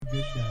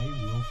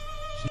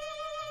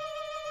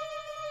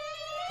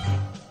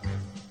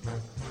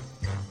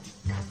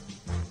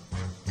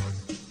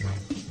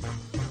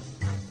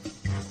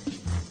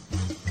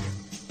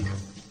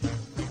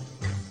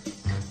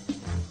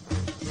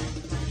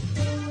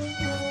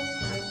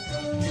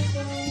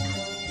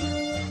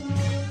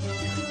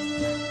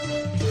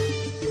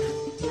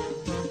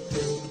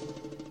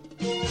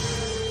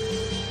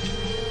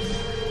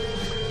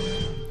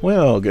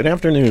Well, good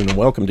afternoon and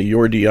welcome to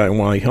Your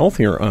DIY Health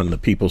here on the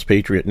People's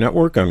Patriot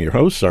Network. I'm your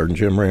host, Sergeant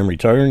Jim Ram,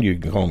 retired. You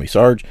can call me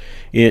Sarge.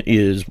 It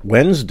is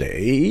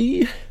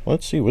Wednesday.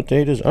 Let's see what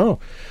date it is.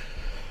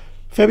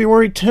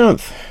 February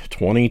 10th,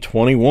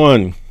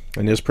 2021.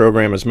 And this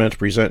program is meant to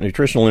present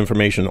nutritional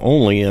information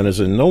only and is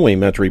in no way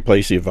meant to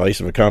replace the advice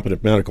of a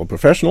competent medical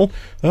professional,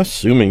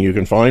 assuming you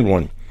can find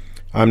one.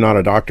 I'm not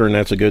a doctor, and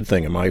that's a good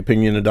thing. In my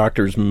opinion, the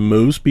doctors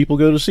most people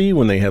go to see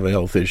when they have a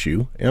health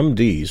issue,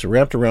 MDs, are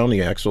wrapped around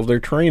the axle of their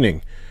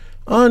training.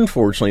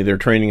 Unfortunately, their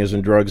training is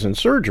in drugs and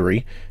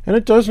surgery, and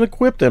it doesn't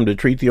equip them to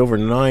treat the over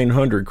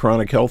 900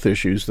 chronic health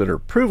issues that are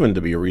proven to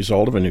be a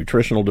result of a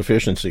nutritional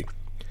deficiency.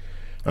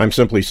 I'm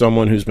simply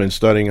someone who's been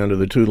studying under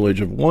the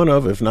tutelage of one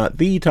of, if not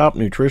the top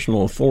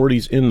nutritional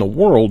authorities in the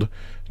world,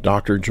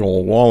 Dr.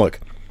 Joel Wallach.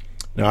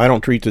 Now, I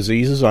don't treat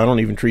diseases. I don't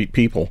even treat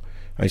people.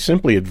 I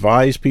simply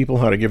advise people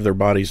how to give their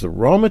bodies the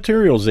raw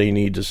materials they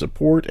need to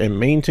support and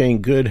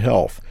maintain good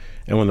health.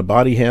 And when the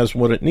body has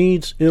what it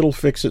needs, it'll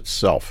fix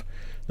itself.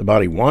 The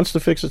body wants to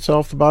fix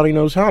itself. The body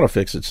knows how to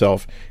fix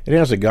itself. It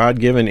has a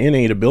God-given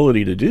innate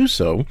ability to do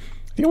so.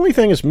 The only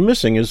thing it's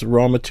missing is the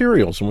raw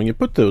materials. And when you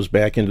put those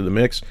back into the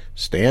mix,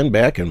 stand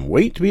back and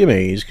wait to be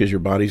amazed, because your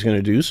body's going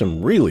to do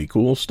some really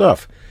cool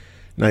stuff.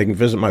 Now you can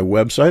visit my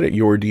website at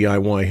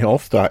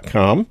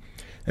yourdiyhealth.com.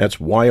 That's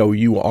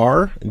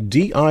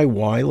YOURDIY,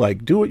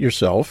 like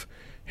do-it-yourself,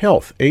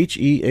 health,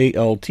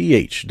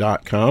 HEALTH.com.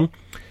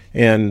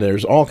 And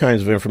there's all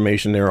kinds of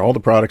information there. All the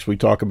products we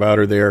talk about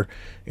are there.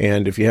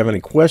 And if you have any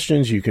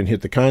questions, you can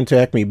hit the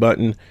contact me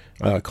button,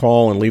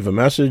 call and leave a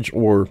message,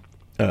 or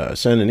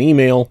send an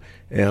email,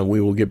 and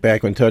we will get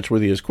back in touch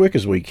with you as quick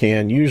as we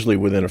can, usually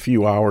within a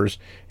few hours,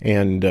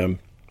 and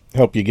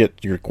help you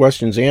get your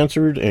questions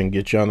answered and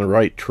get you on the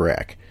right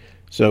track.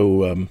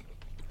 So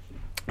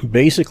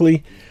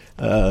basically,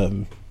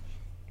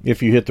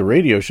 if you hit the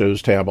radio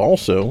shows tab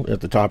also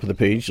at the top of the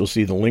page, you'll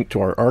see the link to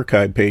our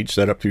archive page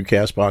set up through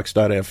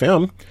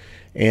castbox.fm,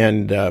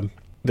 and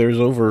there's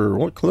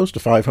over close to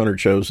 500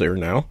 shows there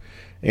now,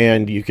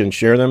 and you can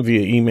share them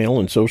via email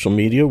and social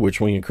media, which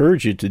we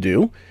encourage you to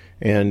do.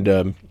 And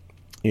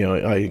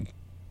I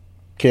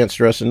can't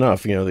stress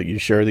enough that you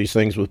share these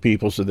things with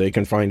people so they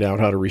can find out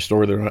how to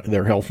restore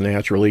their health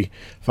naturally,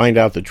 find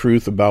out the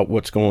truth about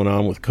what's going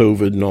on with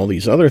COVID and all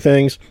these other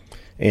things,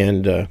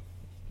 and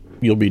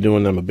you'll be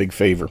doing them a big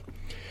favor.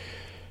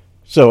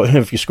 So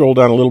if you scroll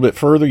down a little bit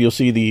further, you'll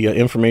see the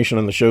information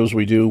on the shows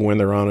we do, when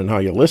they're on, and how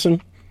you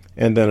listen.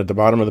 And then at the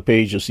bottom of the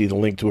page, you'll see the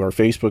link to our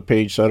Facebook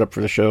page set up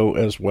for the show,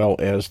 as well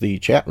as the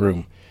chat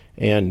room.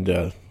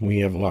 And we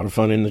have a lot of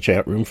fun in the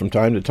chat room from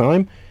time to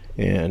time.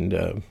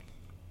 And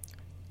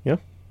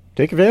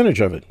take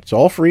advantage of it. It's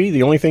all free.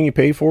 The only thing you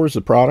pay for is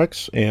the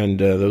products, and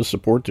those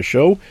support the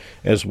show,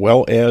 as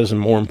well as,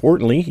 and more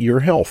importantly, your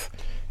health.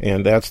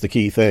 And that's the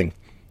key thing.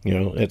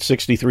 At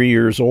 63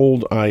 years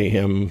old, I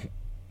am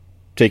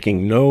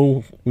taking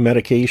no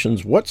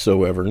medications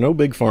whatsoever, no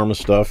big pharma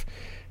stuff,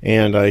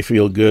 and I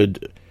feel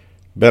good,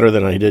 better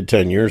than I did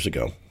 10 years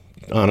ago,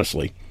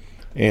 honestly.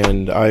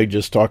 And I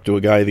just talked to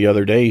a guy the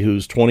other day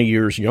who's 20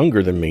 years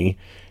younger than me,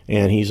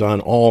 and he's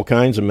on all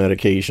kinds of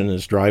medication.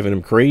 It's driving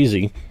him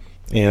crazy.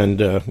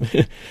 And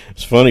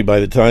it's funny, by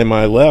the time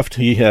I left,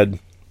 he had,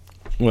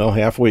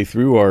 halfway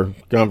through our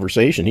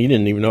conversation, he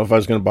didn't even know if I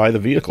was going to buy the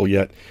vehicle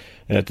yet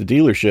at the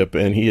dealership,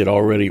 and he had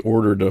already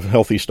ordered a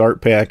Healthy Start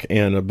Pack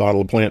and a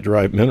bottle of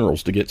plant-derived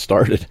minerals to get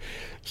started.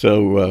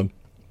 So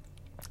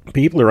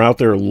people are out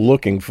there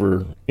looking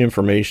for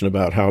information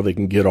about how they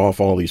can get off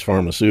all these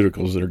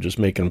pharmaceuticals that are just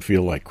making them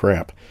feel like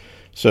crap.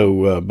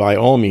 So by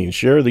all means,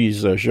 share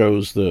these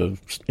shows, the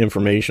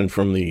information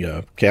from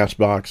the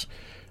CastBox,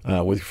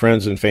 with your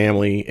friends and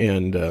family,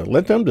 and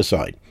let them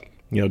decide.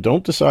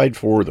 Don't decide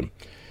for them.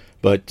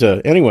 But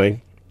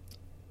anyway,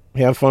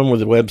 have fun with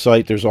the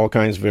website. There's all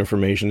kinds of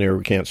information there.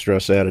 We can't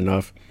stress that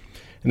enough.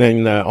 And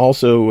then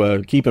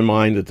also keep in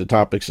mind that the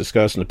topics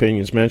discussed and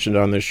opinions mentioned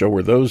on this show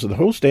are those of the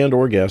host and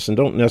or guests, and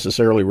don't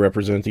necessarily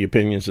represent the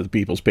opinions of the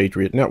People's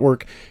Patriot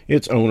Network,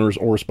 its owners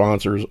or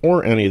sponsors,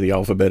 or any of the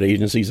alphabet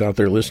agencies out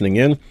there listening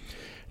in.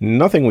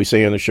 Nothing we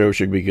say on the show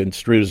should be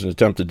construed as an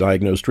attempt to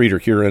diagnose, treat, or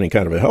cure any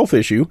kind of a health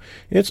issue.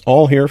 It's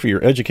all here for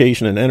your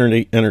education and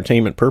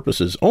entertainment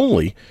purposes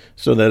only,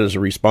 so that as a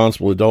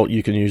responsible adult,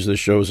 you can use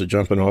this show as a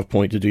jumping off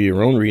point to do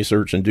your own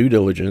research and due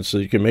diligence, so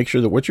you can make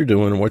sure that what you're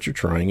doing and what you're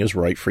trying is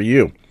right for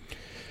you.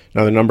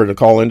 Now, the number to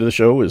call into the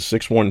show is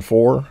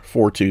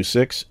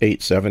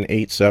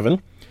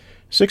 614-426-8787,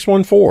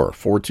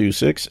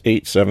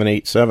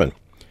 614-426-8787.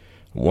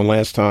 One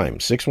last time,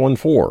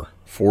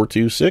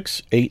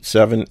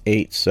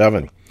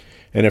 614-426-8787.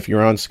 And if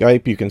you're on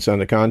Skype, you can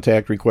send a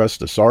contact request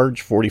to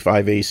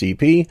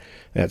Sarge45ACP.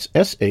 That's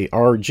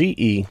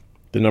SARGE,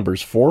 the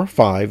numbers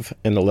 45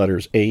 and the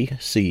letters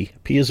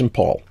ACP as in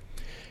Paul.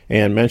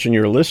 And mention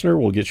you're a listener,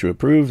 we'll get you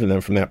approved, and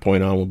then from that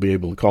point on, we'll be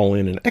able to call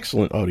in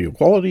excellent audio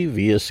quality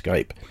via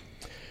Skype.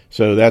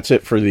 So that's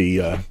it for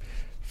the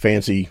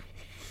fancy,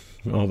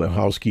 all the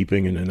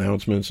housekeeping and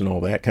announcements and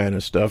all that kind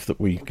of stuff that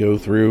we go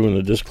through, and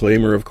the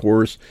disclaimer, of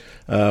course,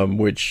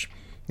 which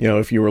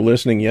If you were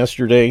listening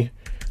yesterday,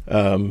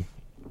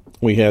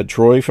 we had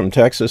Troy from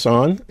Texas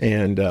on,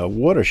 and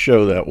what a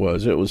show that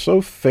was. It was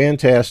so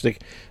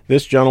fantastic.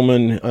 This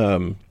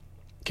gentleman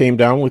came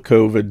down with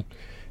COVID,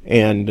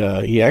 and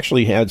he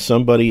actually had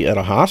somebody at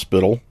a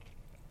hospital,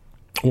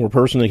 or a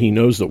person that he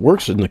knows that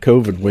works in the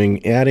COVID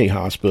wing at a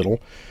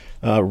hospital,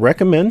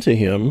 recommend to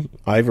him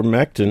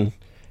ivermectin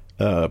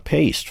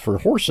paste for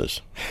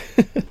horses.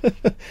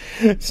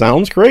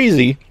 Sounds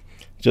crazy.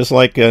 Just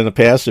like in the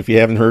past, if you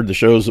haven't heard the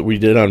shows that we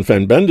did on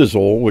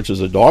fenbendazole, which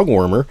is a dog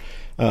wormer,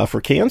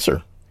 for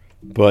cancer.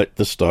 But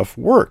the stuff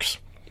works.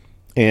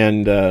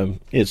 And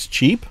it's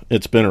cheap.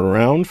 It's been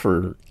around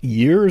for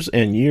years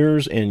and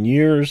years and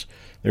years.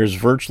 There's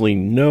virtually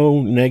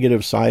no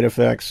negative side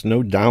effects,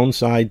 no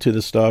downside to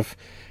the stuff.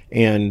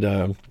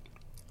 And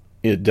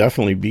it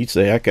definitely beats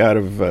the heck out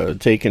of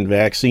taking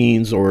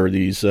vaccines or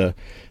these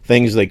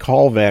things they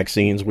call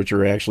vaccines, which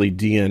are actually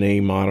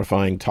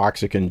DNA-modifying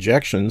toxic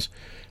injections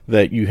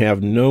that you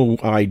have no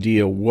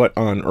idea what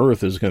on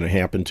earth is going to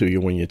happen to you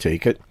when you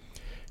take it.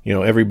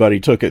 Everybody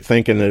took it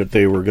thinking that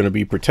they were going to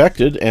be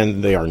protected,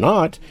 and they are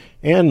not,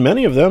 and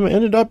many of them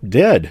ended up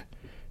dead.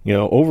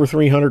 Over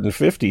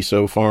 350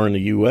 so far in the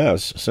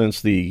U.S.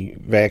 since the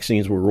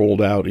vaccines were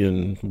rolled out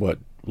in,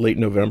 late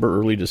November,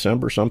 early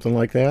December, something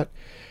like that.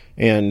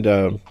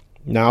 And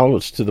now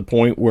it's to the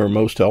point where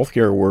most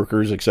healthcare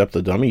workers, except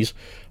the dummies,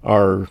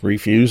 are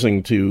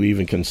refusing to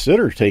even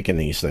consider taking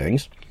these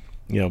things,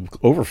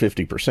 over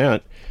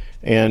 50%.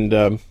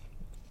 And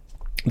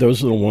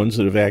those are the ones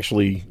that have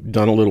actually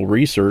done a little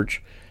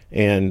research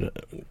and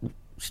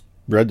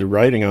read the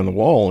writing on the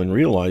wall and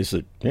realized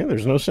that,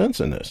 there's no sense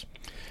in this.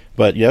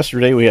 But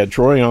yesterday we had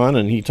Troy on,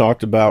 and he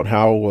talked about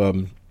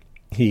how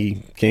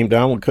he came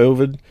down with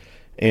COVID,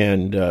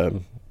 and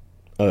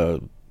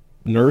a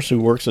nurse who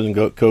works in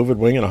the COVID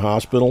wing in a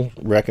hospital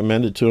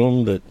recommended to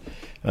him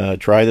that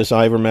try this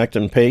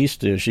ivermectin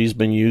paste. She's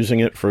been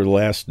using it for the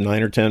last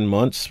 9 or 10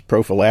 months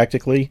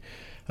prophylactically.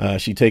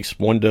 She takes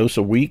 1 dose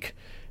a week,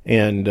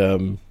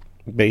 and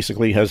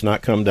basically has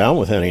not come down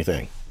with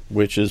anything,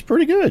 which is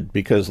pretty good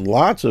because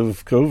lots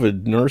of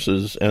COVID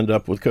nurses end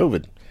up with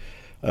COVID.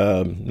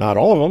 Not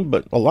all of them,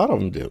 but a lot of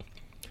them do.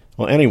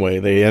 Well, anyway,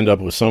 they end up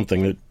with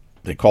something that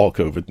they call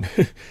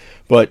COVID.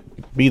 But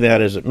be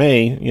that as it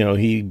may,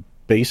 he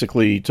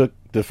basically took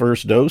the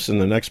first dose,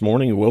 and the next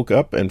morning he woke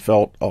up and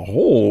felt a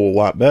whole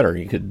lot better.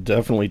 You could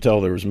definitely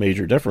tell there was a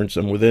major difference,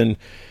 and within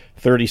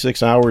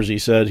 36 hours, he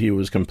said he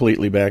was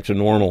completely back to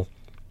normal.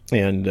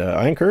 And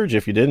I encourage you,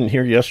 if you didn't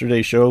hear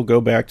yesterday's show,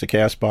 go back to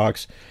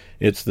CastBox.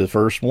 It's the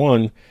first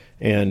one,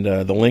 and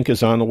the link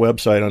is on the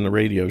website on the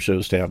radio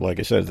shows tab. Like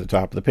I said, at the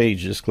top of the page,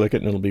 just click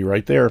it and it'll be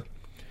right there.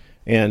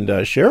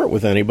 And share it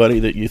with anybody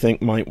that you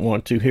think might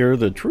want to hear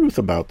the truth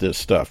about this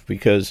stuff,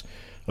 because,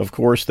 of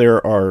course,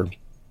 there are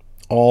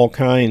all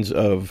kinds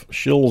of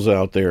shills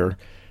out there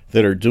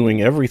that are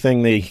doing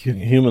everything they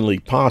humanly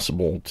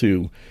possible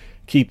to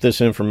keep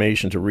this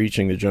information to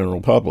reaching the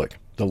general public.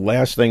 The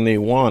last thing they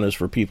want is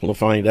for people to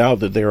find out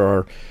that there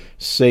are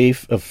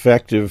safe,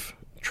 effective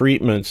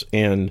treatments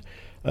and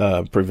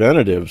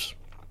preventatives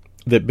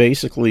that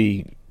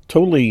basically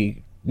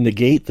totally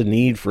negate the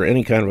need for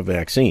any kind of a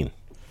vaccine,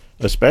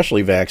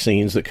 especially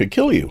vaccines that could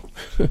kill you.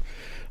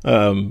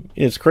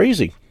 It's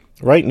crazy.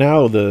 Right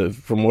now,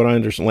 from what I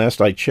understand,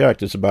 last I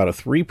checked, it's about a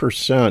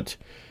 3%.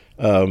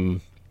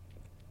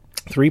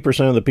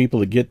 3% of the people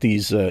that get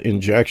these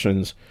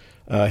injections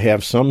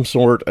have some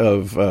sort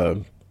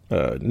of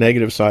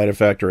negative side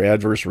effect or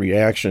adverse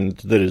reaction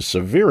that is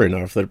severe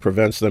enough that it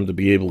prevents them to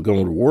be able to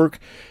go to work,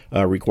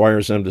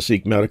 requires them to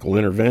seek medical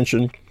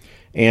intervention.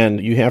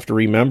 And you have to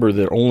remember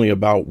that only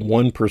about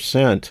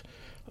 1%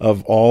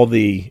 of all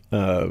the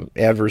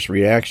adverse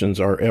reactions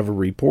are ever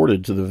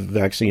reported to the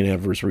Vaccine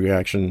Adverse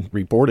Reaction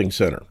Reporting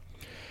Center.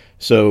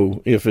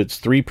 So if it's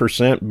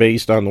 3%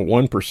 based on the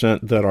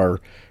 1% that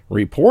are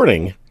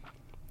reporting,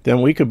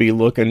 then we could be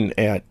looking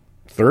at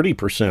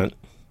 30%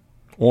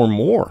 or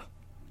more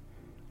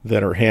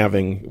that are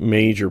having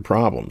major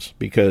problems,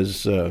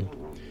 because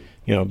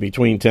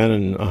between 10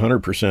 and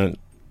 100%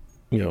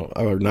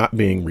 are not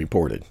being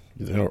reported,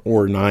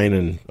 or 9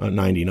 and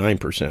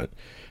 99%.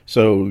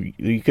 So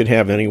you could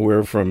have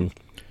anywhere from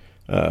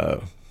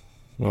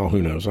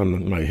who knows?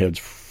 My head's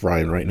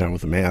frying right now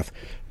with the math,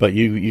 but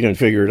you can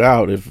figure it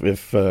out. If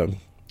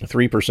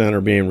 3%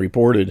 are being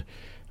reported,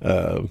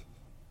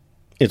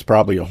 it's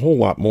probably a whole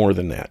lot more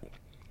than that.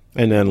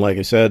 And then, like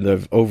I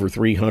said, over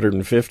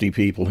 350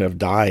 people have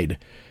died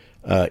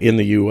in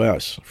the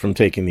U.S. from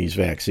taking these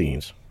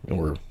vaccines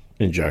or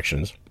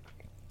injections.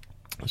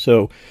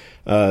 So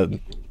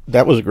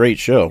that was a great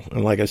show.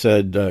 And like I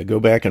said,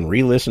 go back and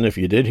re-listen if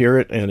you did hear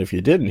it. And if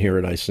you didn't hear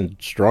it, I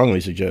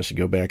strongly suggest you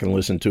go back and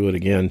listen to it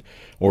again,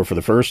 or for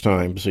the first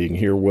time, so you can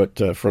hear what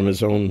from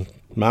his own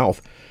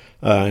mouth.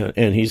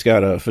 And he's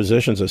got a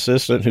physician's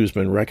assistant who's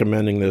been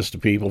recommending this to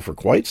people for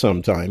quite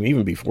some time,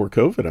 even before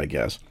COVID, I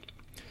guess.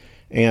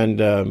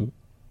 And,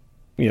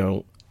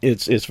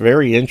 it's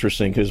very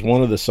interesting, because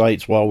one of the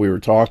sites, while we were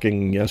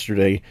talking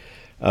yesterday,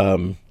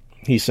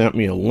 he sent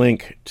me a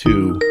link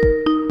to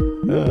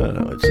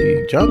Let's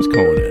see. John's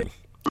calling in.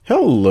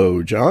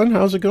 Hello, John.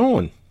 How's it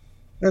going?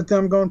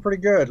 I'm going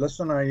pretty good.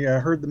 Listen, I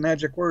heard the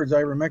magic words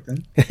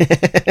ivermectin.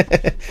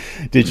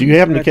 Did you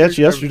happen to catch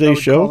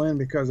yesterday's show? Call in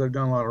because I've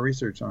done a lot of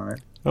research on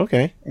it.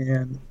 Okay.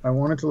 And I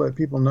wanted to let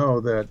people know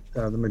that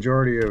the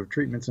majority of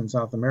treatments in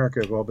South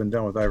America have all been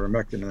done with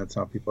ivermectin, and that's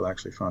how people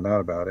actually found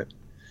out about it.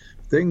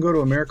 They can go to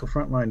America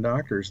Frontline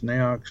Doctors, and they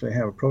actually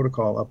have a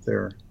protocol up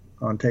there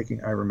on taking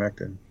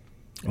ivermectin.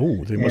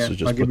 Oh, they must have just put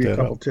that up. I'll give you a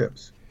couple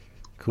tips.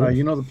 Cool.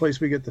 You know the place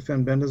we get the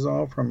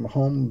fenbendazole from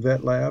Home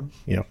Vet Lab?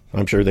 Yeah,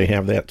 I'm sure they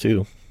have that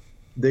too.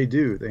 They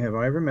do. They have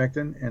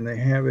ivermectin, and they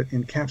have it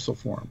in capsule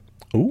form.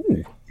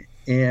 Ooh.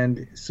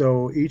 And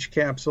so each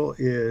capsule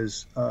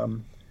is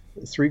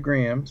 3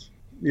 grams.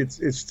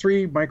 It's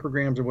 3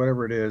 micrograms or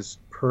whatever it is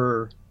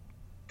per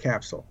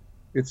capsule.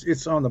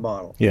 It's on the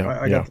bottle. Yeah,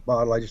 I got the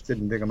bottle. I just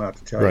didn't dig them out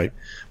to tell you.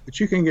 But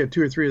you can get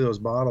 2 or 3 of those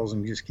bottles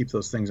and just keep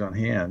those things on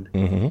hand.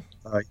 Mm-hmm.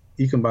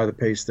 You can buy the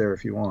paste there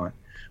if you want.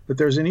 But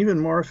there's an even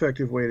more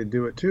effective way to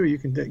do it too. You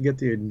can get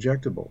the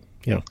injectable.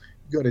 Yeah.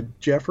 You go to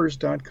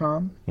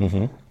Jeffers.com.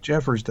 Mm-hmm.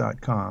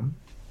 Jeffers.com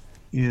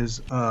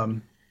is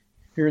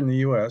here in the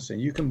U.S. and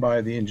you can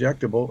buy the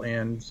injectable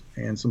and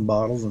some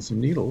bottles and some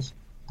needles.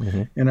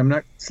 Mm-hmm. And I'm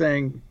not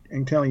saying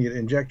and telling you to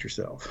inject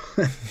yourself,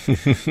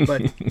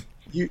 but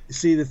you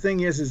see the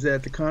thing is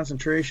that the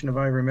concentration of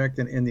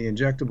ivermectin in the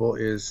injectable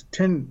is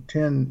 10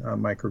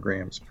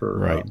 micrograms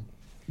per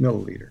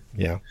milliliter.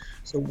 Yeah.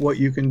 So what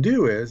you can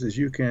do is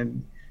you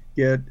can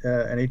get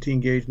an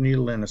 18 gauge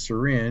needle and a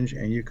syringe,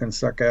 and you can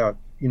suck out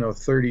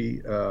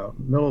 30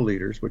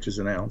 milliliters, which is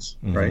an ounce,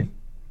 mm-hmm. right?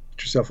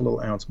 Get yourself a little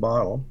ounce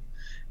bottle,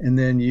 and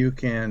then you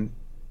can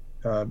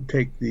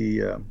take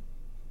a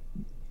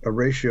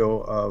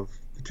ratio of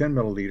the 10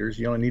 milliliters.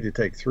 You only need to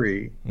take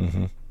 3,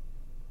 mm-hmm.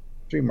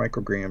 3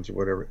 micrograms or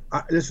whatever.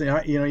 Listen,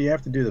 you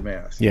have to do the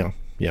math. Yeah.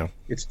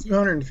 It's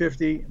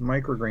 250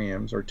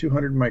 micrograms or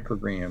 200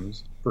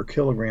 micrograms per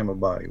kilogram of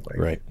body weight.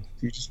 Right.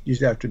 You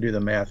just have to do the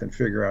math and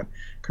figure out,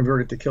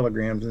 convert it to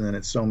kilograms, and then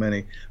it's so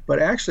many. But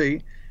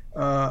actually,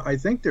 I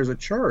think there's a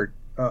chart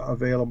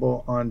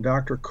available on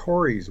Dr.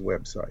 Corey's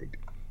website.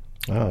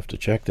 I'll have to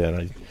check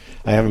that.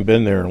 I haven't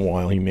been there in a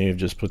while. He may have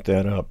just put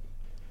that up.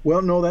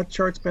 Well, no, that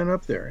chart's been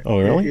up there. Oh,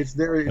 really? It's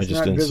there. It's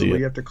not visible.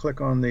 You have to click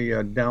on the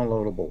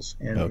downloadables,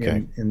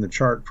 and the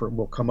chart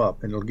will come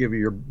up, and it'll give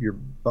you your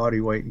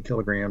body weight in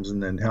kilograms,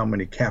 and then how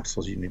many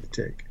capsules you need to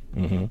take.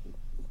 Mm-hmm.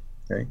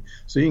 Okay,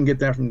 so you can get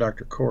that from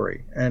Dr.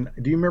 Corey. And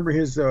do you remember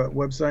his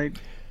website?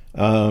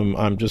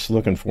 I'm just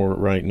looking for it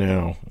right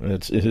now.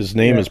 His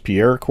name is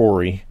Pierre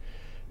Corey,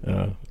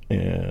 and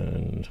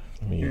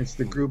it's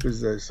the group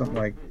is something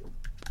like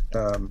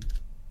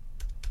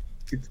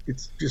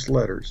it's just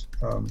letters.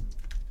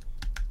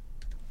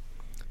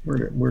 Where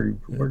did I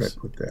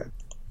put that?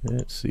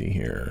 Let's see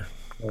here.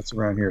 That's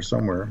around here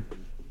somewhere.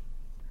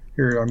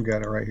 Here, I've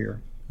got it right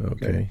here.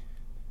 Okay.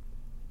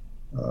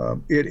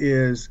 It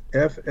is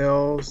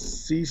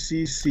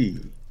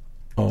FLCCC.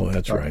 Oh,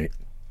 that's right.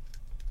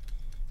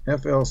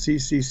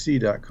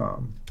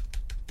 FLCCC.com.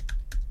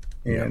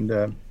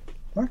 And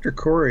Dr.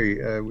 Corey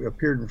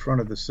appeared in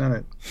front of the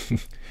Senate.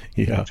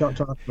 Talked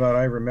about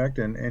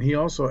ivermectin, and he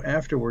also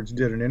afterwards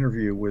did an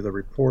interview with a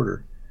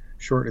reporter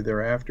shortly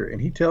thereafter,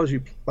 and he tells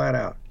you flat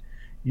out,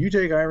 you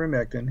take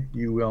ivermectin,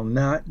 you will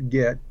not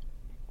get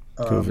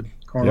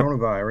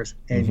coronavirus,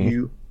 and mm-hmm.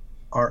 you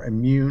are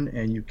immune,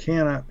 and you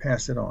cannot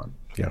pass it on.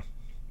 Yeah.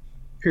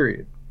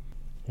 Period.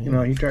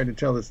 Yeah. He tried to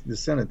tell the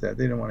Senate that.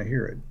 They didn't want to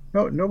hear it.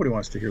 No, nobody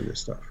wants to hear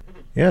this stuff.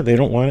 Yeah, they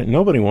don't want it.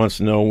 Nobody wants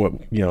to know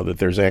that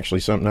there's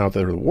actually something out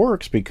there that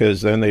works, because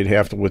then they'd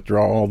have to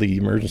withdraw all the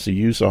emergency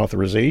use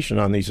authorization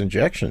on these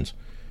injections,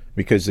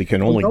 because they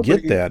can only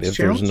get that if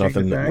there's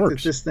nothing that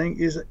works. That this thing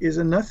is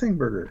a nothing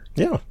burger.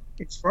 Yeah.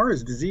 As far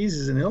as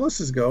diseases and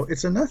illnesses go,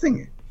 it's a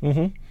nothing.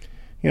 Mm-hmm.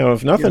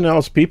 If nothing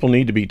else, people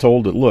need to be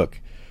told that, look,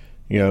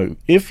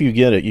 if you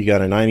get it, you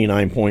got a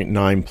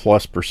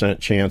 99.9+%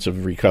 chance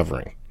of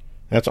recovering.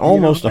 That's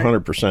almost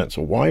 100%.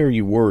 So why are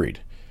you worried?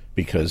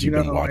 Because you've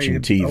been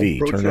watching TV.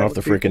 Turn off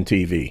the freaking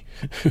TV.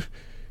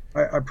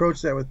 I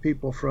approached that with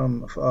people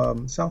from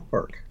South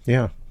Park.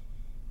 Yeah.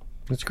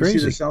 That's crazy. You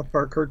see the South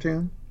Park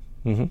cartoon?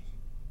 Mm-hmm.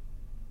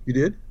 You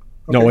did?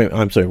 Okay. No, wait,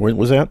 I'm sorry. What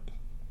was that?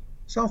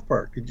 South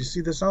Park. Did you see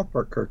the South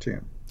Park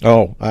cartoon?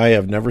 Oh, I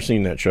have never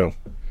seen that show.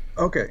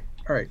 Okay.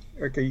 All right.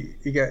 Okay.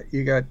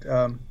 You got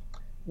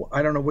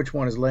I don't know which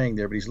one is laying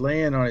there, but he's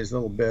laying on his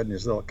little bed and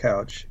his little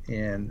couch,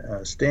 and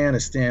Stan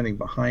is standing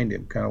behind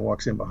him, kind of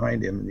walks in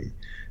behind him, and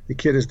the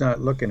kid is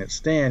not looking at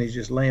Stan. He's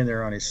just laying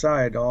there on his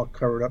side, all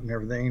covered up and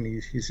everything. And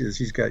he says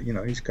he's got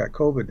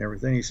COVID and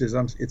everything. He says,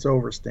 "It's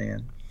over,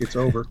 Stan. It's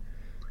over.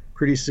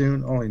 Pretty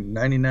soon, only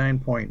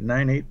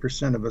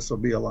 99.98% of us will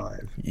be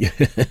alive."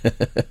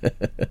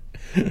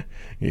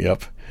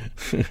 Yep.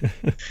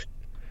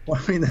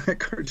 Well, I mean, that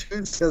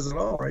cartoon says it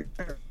all right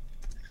there.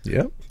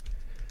 Yep.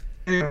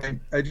 Anyway,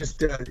 I just,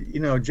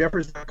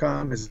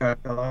 Jeffers.com has got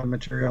a lot of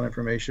material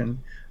information.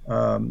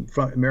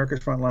 America's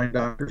Frontline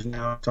Doctors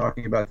now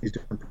talking about these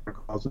different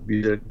protocols of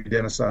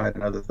budesonide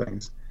and other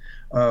things.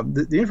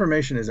 The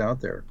information is out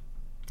there.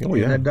 Oh, And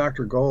yeah. that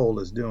Dr. Gold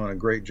is doing a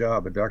great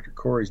job, and Dr.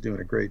 Corey's doing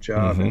a great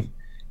job. Mm-hmm.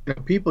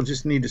 And people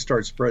just need to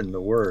start spreading the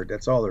word.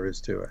 That's all there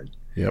is to it.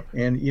 Yep.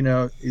 And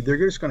they're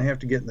just going to have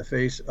to get in the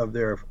face of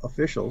their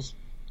officials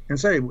and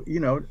say,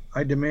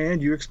 I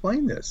demand you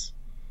explain this.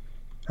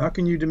 How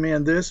can you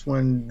demand this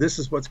when this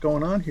is what's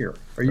going on here?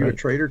 Are you a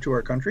traitor to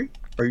our country?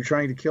 Are you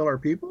trying to kill our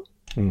people?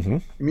 Mm-hmm.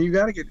 I mean, you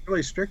got to get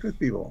really strict with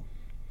people.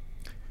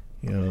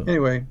 Yeah.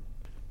 Anyway.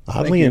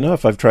 Oddly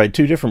enough, I've tried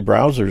 2 different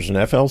browsers, and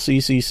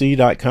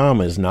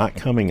flccc.com is not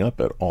coming up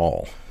at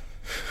all.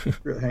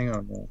 Hang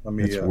on. Let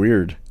me. It's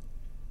weird.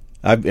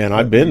 I've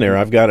been there.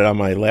 I've got it on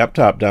my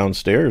laptop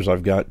downstairs.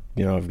 I've got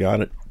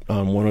it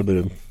on one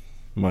of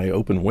my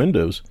open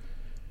windows.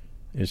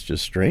 It's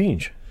just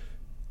strange.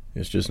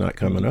 It's just not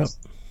coming up.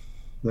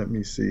 Let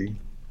me see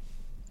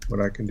what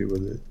I can do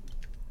with it.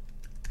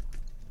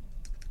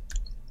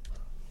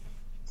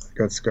 I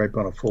got Skype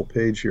on a full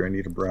page here. I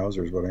need a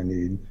browser is what I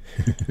need.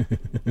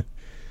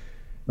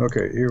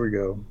 Okay, here we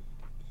go.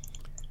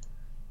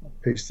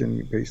 Paste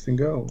and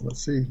go.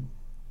 Let's see.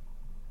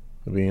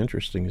 It'll be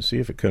interesting to see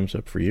if it comes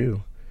up for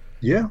you.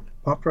 Yeah,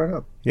 popped right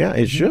up. Yeah,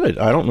 it should.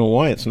 I don't know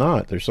why it's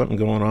not. There's something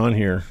going on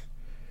here.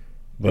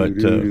 But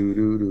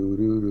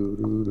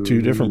 2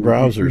 different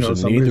browsers,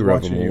 and neither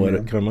of them will let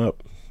it come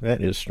up.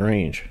 That is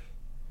strange.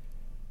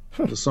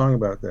 There's a song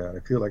about that. I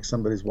feel like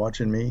somebody's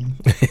watching me.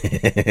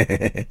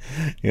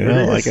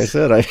 Like I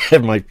said, I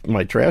had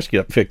my trash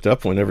get picked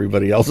up when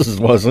everybody else's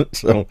wasn't.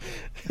 So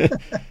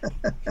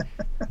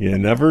you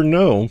never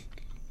know.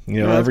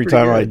 Every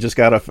time I just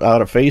got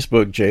out of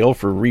Facebook jail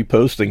for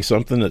reposting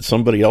something that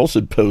somebody else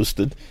had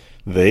posted,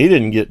 they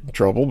didn't get in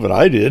trouble, but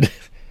I did.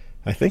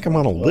 I think I'm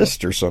on a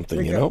list or something.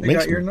 They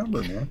got your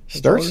number, man.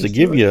 Starts to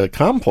give you a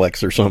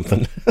complex or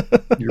something.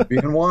 You're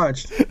being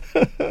watched.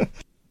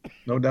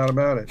 No doubt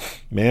about it.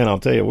 Man, I'll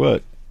tell you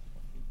what.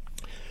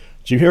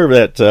 Did you hear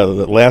that the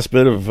last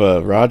bit of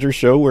Roger's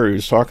show where he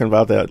was talking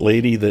about that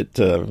lady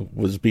that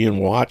was being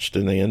watched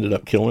and they ended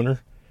up killing her?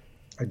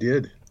 I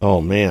did.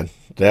 Oh, man,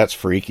 that's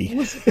freaky. Who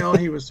was the hell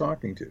he was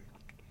talking to?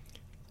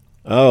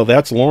 Oh,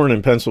 that's Lauren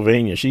in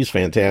Pennsylvania. She's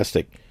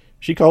fantastic.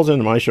 She calls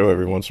into my show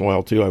every once in a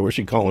while, too. I wish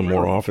she'd call in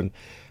more often.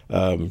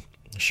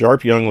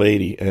 Sharp young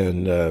lady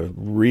and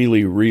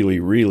really, really,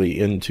 really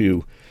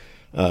into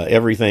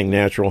everything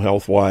natural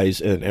health-wise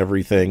and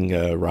everything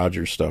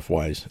Roger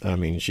stuff-wise. I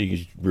mean,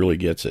 she really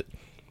gets it.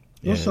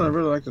 Listen, I'd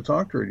really like to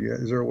talk to her.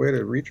 Is there a way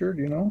to reach her?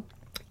 Do you know?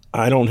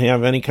 I don't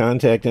have any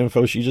contact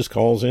info. She just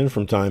calls in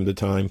from time to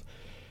time.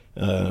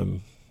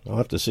 I'll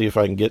have to see if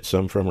I can get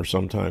some from her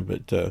sometime,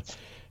 but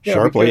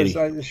sharp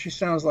lady. She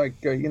sounds like,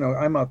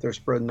 I'm out there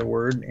spreading the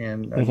word,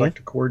 and I'd like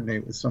to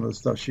coordinate with some of the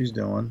stuff she's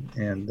doing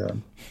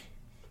and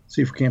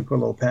see if we can't put a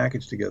little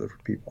package together for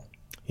people.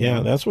 Yeah,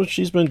 that's what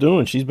she's been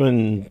doing. She's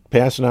been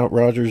passing out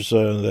Roger's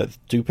that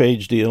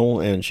 2-page deal,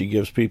 and she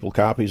gives people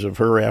copies of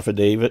her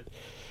affidavit.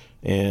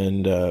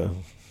 And I'd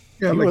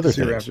like to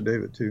see her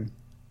affidavit too.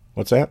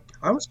 What's that?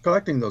 I was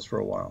collecting those for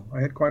a while.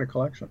 I had quite a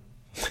collection.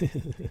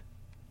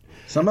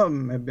 Some of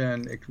them have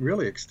been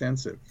really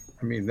extensive.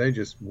 I mean, they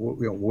just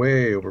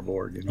way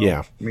overboard.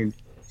 Yeah. I mean,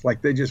 it's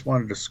like they just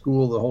wanted to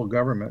school the whole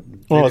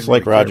government. Well, it's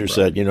like Roger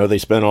said. They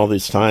spend all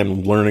this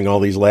time learning all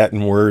these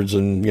Latin words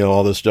and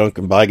all this junk,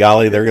 and by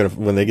golly, they're gonna,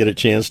 when they get a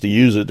chance to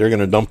use it, they're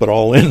gonna dump it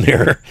all in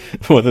there,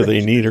 whether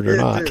they need it or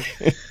not.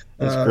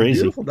 It's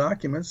crazy. Beautiful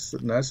documents,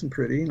 nice and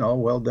pretty, and all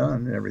well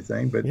done and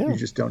everything, but you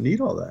just don't need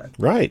all that.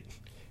 Right.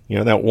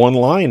 That one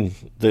line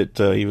that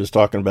he was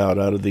talking about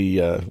out of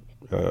the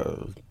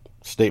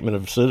Statement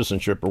of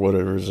Citizenship or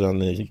whatever is on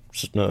the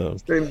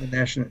Statement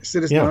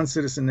of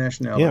Non-Citizen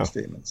Nationality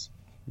statements.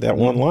 That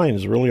one line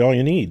is really all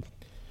you need.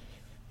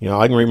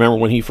 I can remember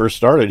when he first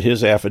started,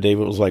 his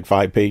affidavit was like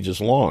 5 pages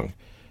long.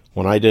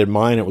 When I did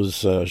mine, it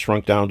was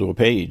shrunk down to a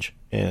page,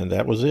 and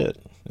that was it.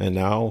 And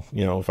now,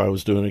 if I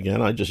was doing it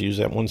again, I'd just use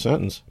that one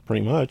sentence,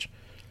 pretty much.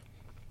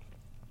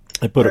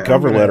 I put a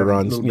cover letter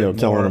on,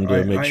 telling them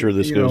to make sure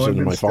this goes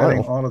into my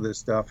file. All of this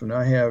stuff, and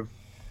I have,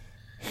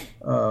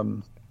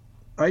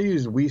 I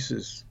used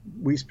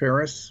Weiss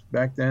Paris.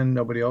 Back then,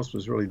 nobody else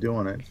was really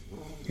doing it.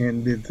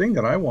 And the thing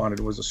that I wanted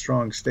was a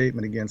strong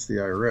statement against the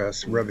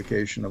IRS,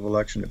 revocation of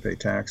election to pay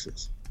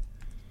taxes.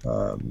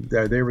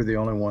 They were the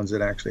only ones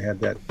that actually had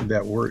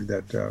that word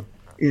that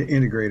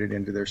integrated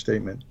into their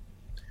statement.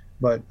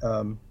 But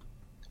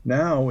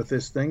now with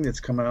this thing that's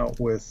come out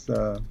with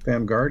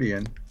Fam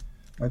Guardian,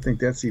 I think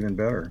that's even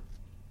better.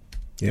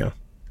 Yeah.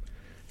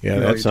 Yeah,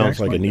 that sounds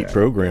like a neat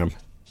program.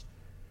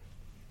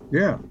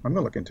 Yeah, I'm going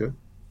to look into it.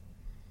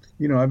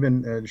 I've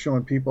been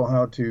showing people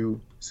how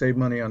to save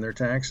money on their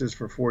taxes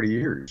for 40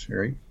 years,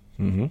 right?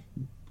 Mm-hmm.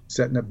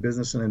 Setting up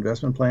business and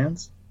investment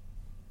plans.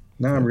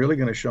 Now I'm really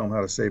going to show them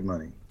how to save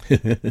money.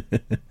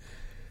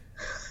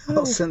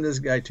 I'll send this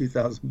guy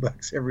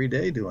 $2,000 every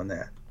day doing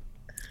that.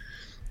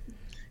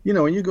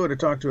 When you go to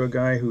talk to a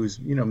guy who's,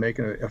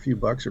 making a few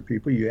bucks, or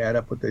people, you add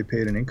up what they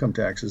paid in income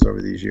taxes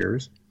over these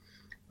years.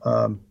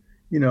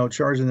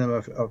 Charging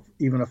them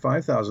even a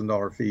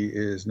 $5,000 fee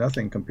is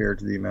nothing compared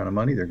to the amount of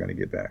money they're going to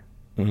get back.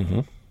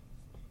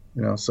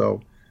 Mm-hmm.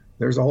 So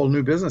there's a whole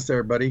new business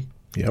there, buddy.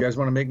 If you guys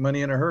want to make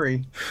money in a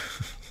hurry,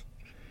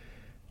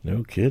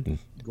 No kidding.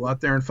 go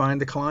out there and find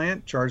the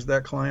client, charge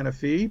that client a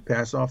fee,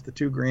 pass off the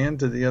 $2,000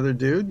 to the other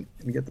dude,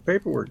 and get the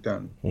paperwork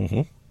done.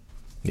 Mm-hmm.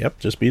 Yep,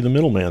 just be the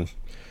middleman.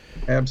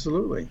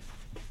 Absolutely.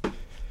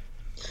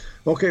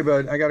 Okay,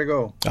 bud, I got to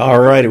go. All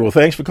righty. Well,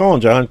 thanks for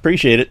calling, John.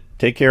 Appreciate it.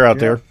 Take care out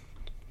there.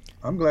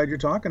 I'm glad you're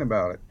talking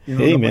about it.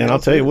 Hey, man, I'll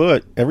tell you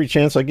what, every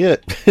chance I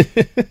get,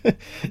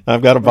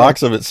 I've got a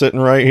box of it sitting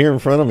right here in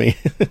front of me.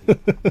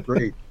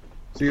 Great.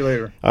 See you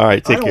later. All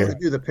right, take care. I don't want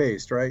to do the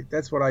paste, right?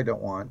 That's what I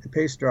don't want. The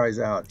paste dries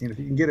out. If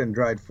you can get it in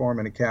dried form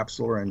in a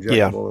capsule or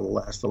injectable, it'll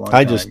last a long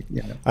time.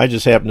 I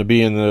just happened to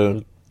be in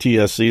the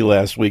TSC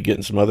last week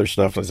getting some other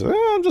stuff. I said,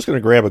 I'm just going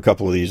to grab a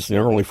couple of these.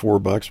 They're only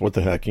 $4. What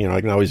the heck?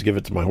 I can always give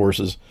it to my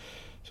horses.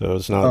 So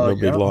it's not no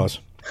big loss.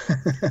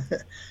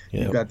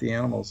 You've got the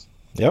animals.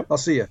 Yep. I'll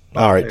see you.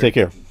 All right. Later. Take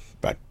care.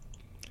 Bye.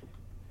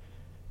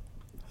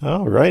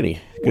 All righty.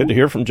 Good to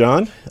hear from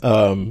John.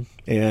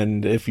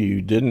 And if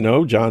you didn't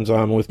know, John's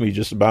on with me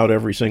just about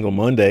every single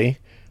Monday,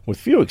 with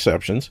few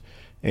exceptions.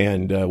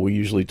 And we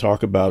usually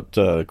talk about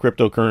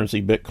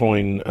cryptocurrency,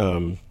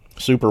 Bitcoin,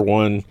 Super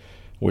One,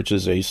 which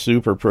is a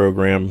super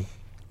program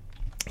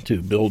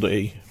to build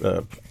a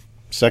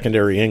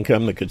secondary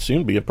income that could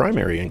soon be a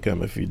primary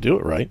income if you do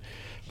it right.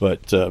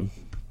 But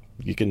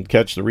you can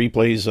catch the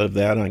replays of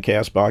that on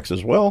CastBox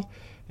as well,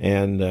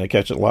 and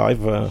catch it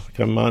live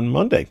come on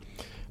Monday.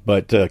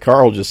 But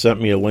Carl just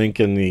sent me a link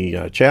in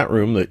the chat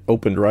room that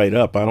opened right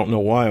up. I don't know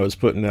why. I was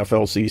putting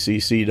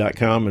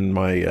flccc.com in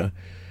my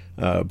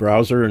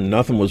browser and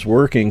nothing was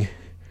working,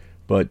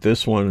 but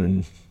this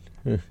one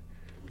is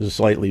a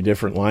slightly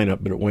different lineup,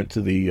 but it went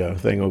to the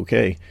thing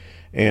okay.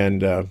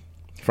 And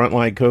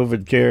Frontline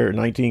COVID Care,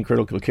 19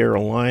 Critical Care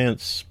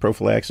Alliance,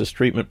 prophylaxis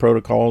treatment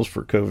protocols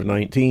for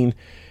COVID-19.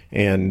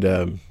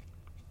 And,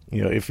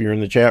 if you're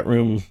in the chat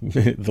room,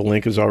 the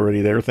link is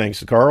already there, thanks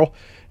to Carl.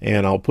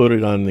 And I'll put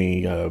it on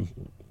the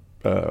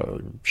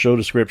show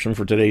description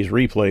for today's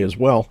replay as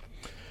well.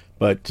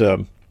 But,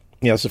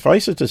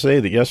 suffice it to say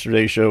that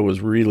yesterday's show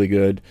was really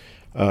good.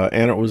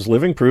 And it was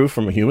living proof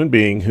from a human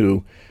being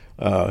who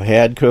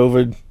had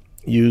COVID,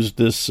 used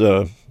this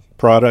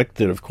product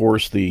that, of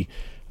course, the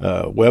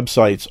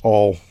websites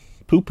all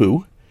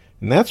poo-poo.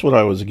 And that's what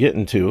I was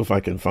getting to, if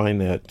I can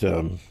find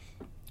that.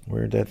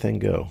 Where'd that thing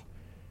go?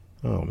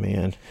 Oh,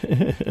 man.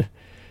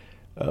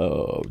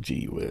 Oh,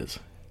 gee whiz.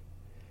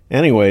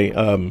 Anyway,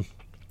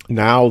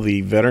 now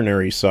the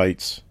veterinary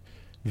sites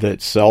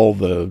that sell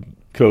the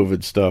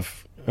COVID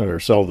stuff, or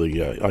sell the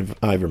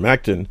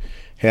ivermectin,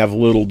 have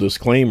little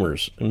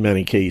disclaimers in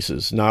many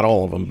cases. Not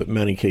all of them, but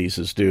many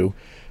cases do.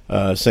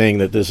 Saying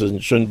that this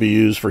shouldn't be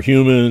used for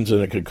humans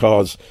and it could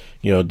cause,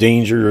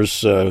 dangerous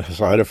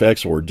side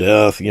effects or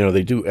death.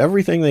 They do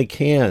everything they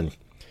can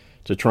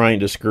to try and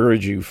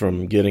discourage you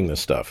from getting this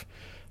stuff.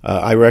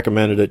 I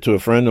recommended it to a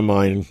friend of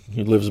mine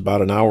who lives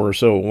about an hour or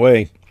so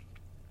away,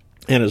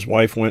 and his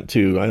wife went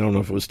to, I don't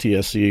know if it was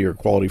TSC or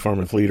Quality Farm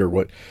and Fleet or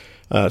what,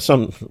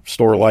 some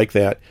store like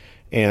that,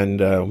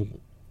 and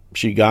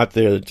she got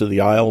there to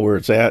the aisle where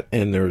it's at,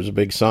 and there was a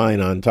big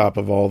sign on top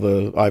of all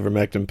the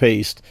ivermectin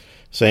paste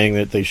saying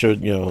that they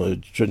should,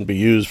 it shouldn't be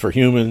used for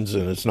humans,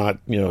 and it's not,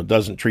 it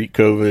doesn't treat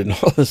COVID and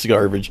all this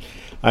garbage.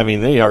 I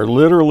mean, they are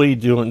literally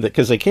doing that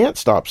because they can't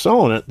stop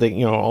selling it.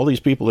 They, all these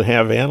people that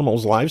have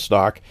animals,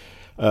 livestock,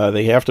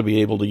 they have to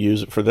be able to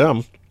use it for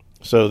them.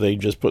 So they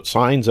just put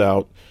signs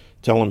out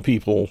telling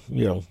people,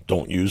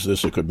 don't use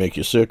this. It could make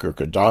you sick or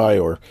could die,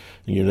 or,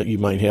 you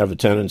might have a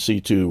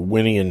tendency to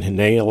whinny and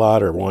neigh a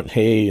lot or want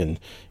hay and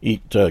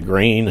eat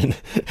grain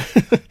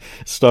and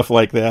stuff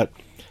like that.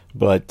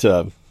 But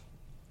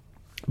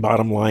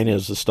bottom line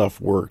is the stuff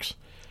works.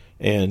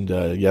 And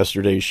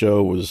yesterday's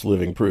show was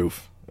living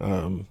proof.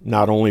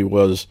 Not only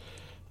was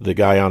the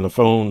guy on the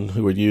phone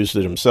who had used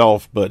it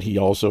himself, but he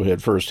also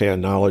had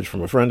firsthand knowledge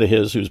from a friend of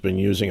his who's been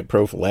using it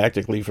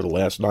prophylactically for the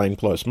last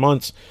 9+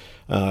 months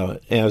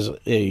as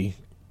a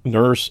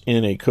nurse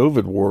in a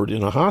COVID ward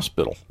in a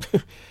hospital.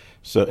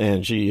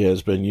 And she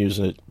has been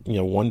using it,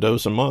 1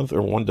 dose a month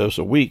or 1 dose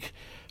a week,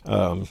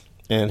 and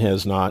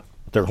has not,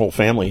 their whole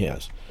family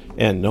has,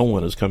 and no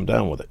one has come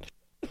down with it.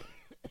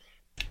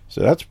 So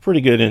that's a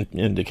pretty good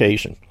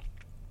indication.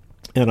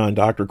 And on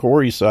Dr.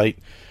 Corey's site,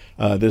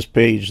 this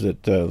page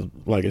that,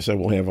 like I said,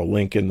 we'll have a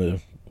link in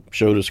the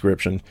show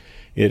description.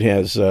 It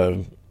has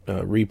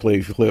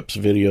replay clips,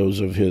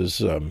 videos of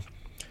his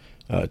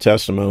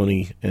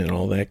testimony and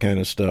all that kind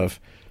of stuff.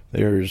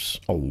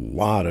 There's a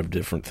lot of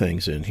different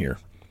things in here.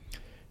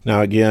 Now,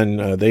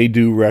 again, they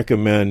do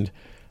recommend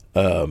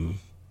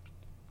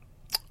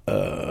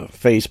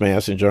face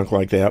masks and junk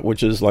like that,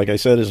 which is, like I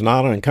said, is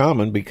not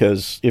uncommon,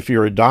 because if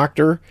you're a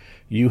doctor,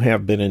 you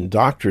have been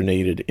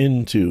indoctrinated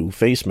into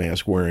face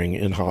mask wearing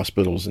in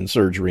hospitals and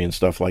surgery and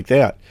stuff like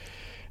that.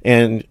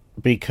 And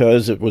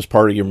because it was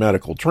part of your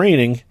medical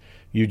training,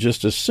 you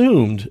just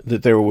assumed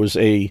that there was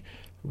a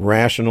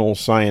rational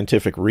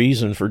scientific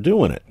reason for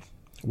doing it,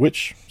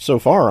 which so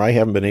far I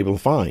haven't been able to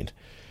find.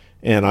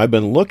 And I've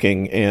been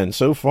looking, and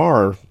so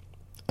far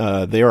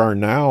there are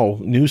now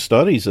new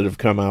studies that have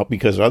come out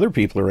because other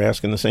people are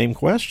asking the same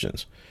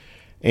questions.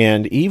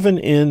 And even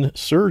in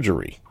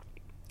surgery,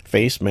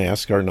 face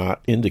masks are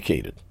not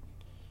indicated.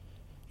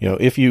 You know,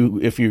 if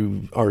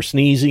you are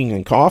sneezing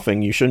and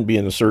coughing, you shouldn't be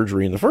in the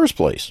surgery in the first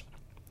place.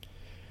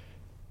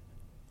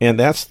 And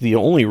that's the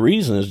only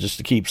reason, is just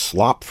to keep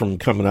slop from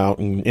coming out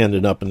and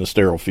ending up in the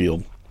sterile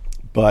field.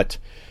 But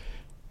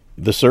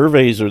the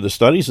surveys or the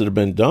studies that have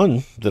been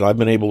done that I've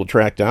been able to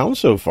track down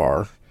so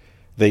far,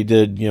 they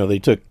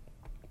took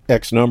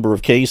X number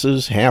of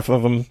cases, half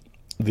of them,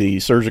 the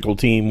surgical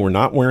team were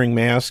not wearing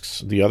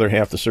masks, the other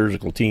half the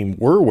surgical team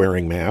were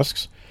wearing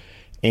masks,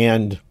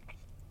 and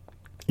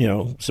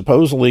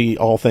supposedly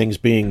all things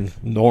being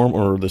norm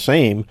or the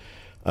same,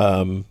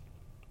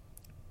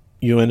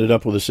 you ended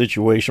up with a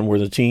situation where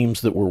the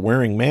teams that were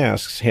wearing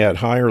masks had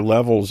higher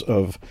levels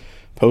of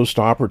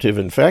post-operative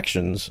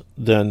infections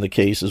than the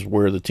cases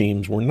where the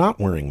teams were not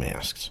wearing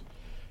masks.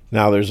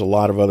 Now, there's a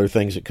lot of other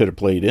things that could have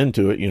played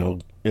into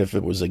it. If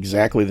it was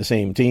exactly the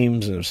same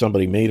teams and if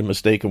somebody made a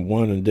mistake in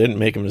one and didn't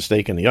make a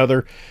mistake in the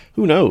other,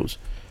 who knows?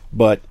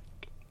 But,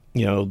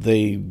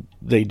 they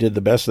did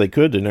the best they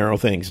could to narrow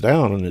things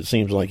down, and it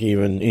seems like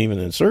even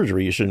in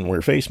surgery, you shouldn't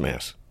wear face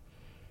masks.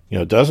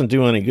 It doesn't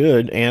do any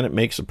good, and it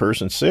makes a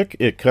person sick.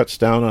 It cuts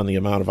down on the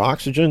amount of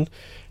oxygen,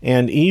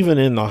 and even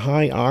in the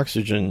high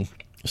oxygen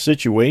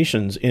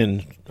situations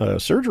in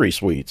surgery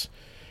suites,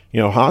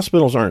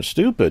 hospitals aren't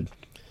stupid.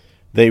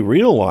 They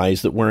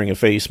realize that wearing a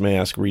face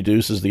mask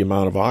reduces the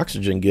amount of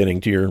oxygen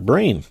getting to your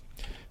brain.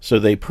 So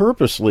they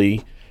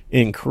purposely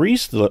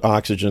increase the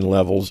oxygen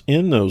levels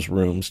in those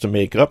rooms to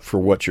make up for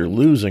what you're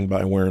losing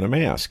by wearing a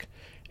mask.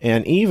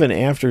 And even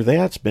after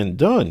that's been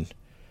done,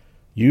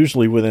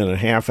 usually within a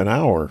half an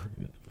hour,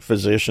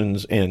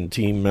 physicians and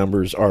team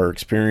members are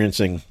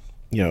experiencing,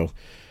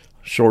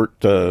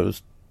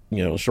 shortness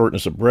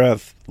of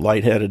breath,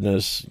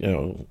 lightheadedness,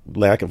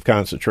 lack of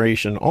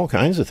concentration, all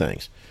kinds of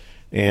things.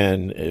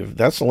 And if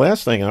that's the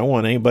last thing I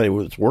want anybody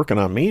that's working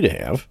on me to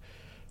have.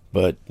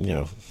 But,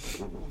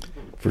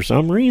 for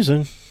some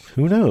reason,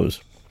 who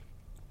knows?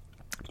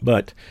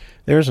 But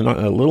there's a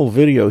little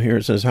video here.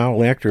 It says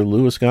how actor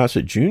Louis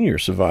Gossett Jr.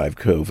 survived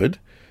COVID.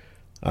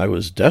 I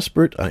was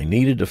desperate. I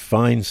needed to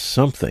find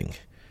something.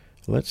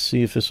 Let's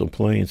see if this will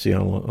play and see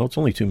how long. Oh, it's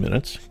only 2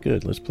 minutes.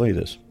 Good. Let's play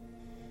this.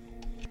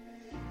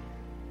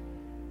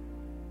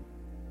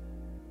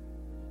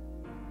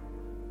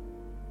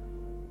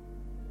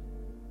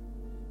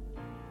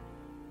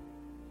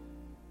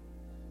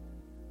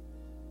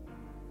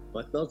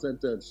 I felt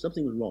that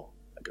something was wrong.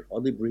 I could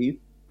hardly breathe.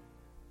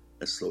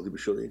 And slowly but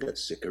surely, I got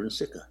sicker and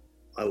sicker.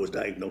 I was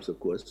diagnosed, of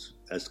course,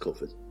 as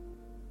COVID.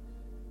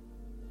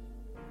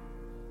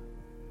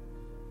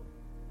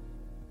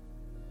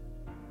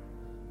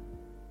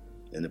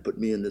 And they put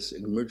me in this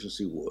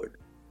emergency ward.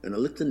 And I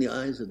looked in the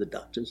eyes of the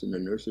doctors and the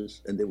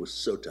nurses, and they were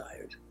so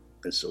tired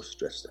and so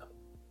stressed out.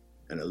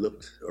 And I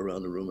looked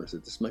around the room and I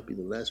said, this might be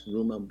the last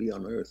room I'll be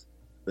on earth.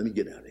 Let me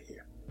get out of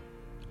here.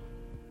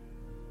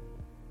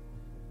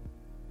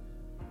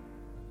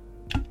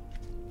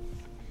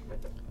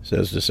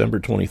 Says December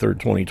 23rd,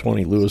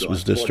 2020, Lewis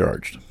was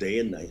discharged. Day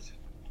and night.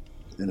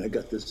 And I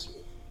got this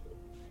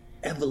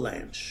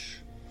avalanche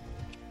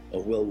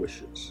of well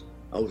wishes.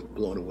 I was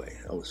blown away.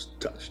 I was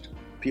touched.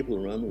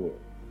 People around the world.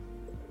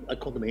 I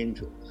call them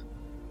angels.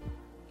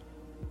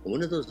 And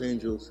one of those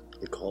angels,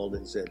 he called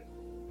and said,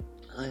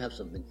 I have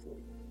something for you.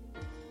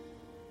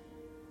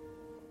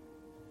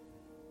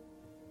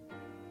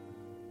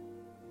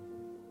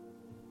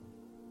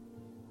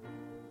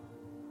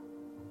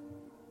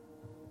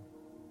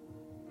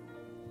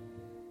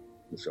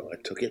 And so I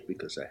took it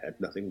because I had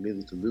nothing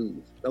really to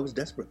lose. I was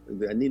desperate.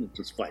 I needed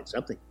to find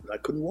something. I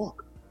couldn't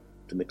walk.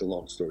 To make a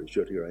long story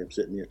short, here I am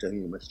sitting here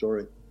telling you my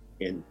story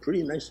in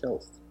pretty nice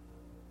health.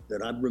 That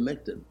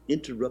ivermectin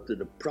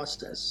interrupted a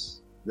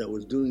process that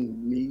was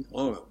doing me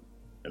harm.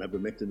 And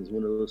ivermectin is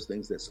one of those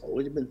things that's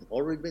already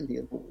been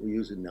here. We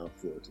use it now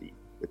for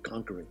the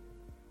conquering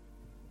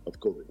of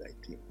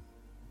COVID-19.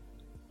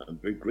 I'm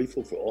very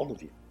grateful for all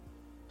of you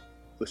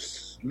for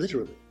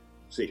literally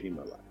saving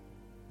my life.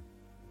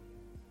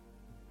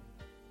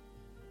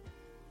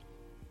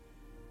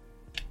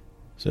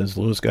 Says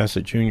Louis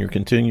Gossett Jr.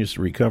 continues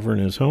to recover in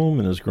his home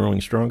and is growing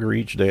stronger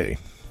each day.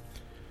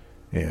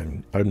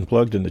 And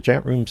Unplugged in the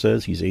chat room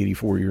says he's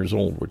 84 years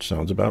old, which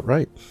sounds about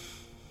right.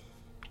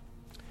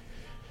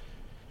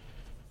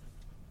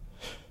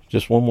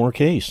 Just one more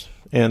case.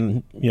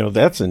 And,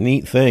 that's a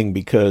neat thing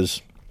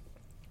because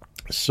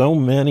so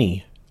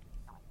many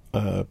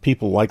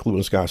people like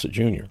Louis Gossett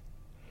Jr.,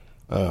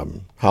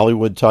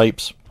 Hollywood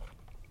types,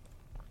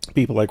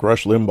 people like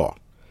Rush Limbaugh.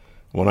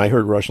 When I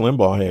heard Rush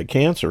Limbaugh had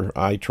cancer,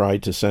 I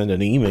tried to send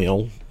an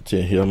email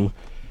to him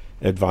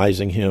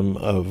advising him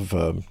of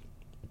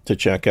to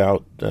check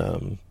out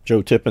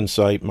Joe Tippin's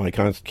site,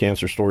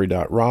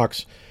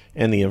 mycancerstory.rocks,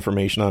 and the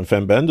information on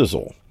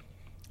fenbendazole.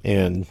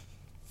 And,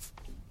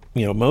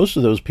 most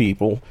of those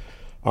people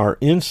are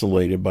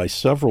insulated by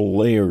several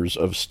layers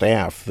of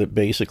staff that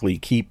basically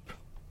keep,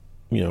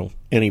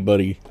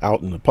 anybody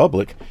out in the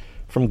public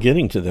from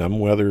getting to them,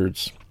 whether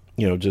it's,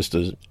 just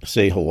to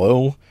say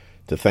hello,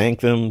 to thank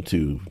them,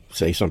 to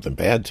say something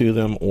bad to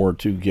them, or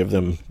to give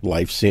them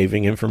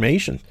life-saving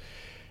information.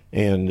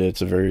 And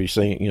it's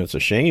it's a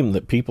shame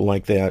that people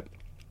like that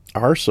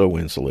are so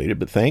insulated,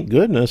 but thank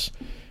goodness,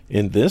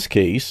 in this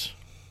case,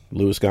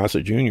 Louis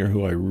Gossett Jr.,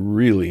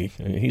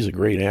 he's a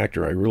great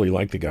actor. I really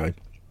like the guy.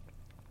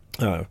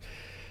 The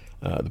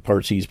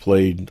parts he's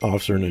played,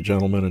 Officer and a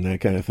Gentleman and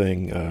that kind of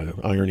thing,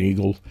 Iron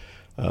Eagle,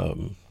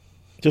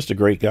 just a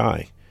great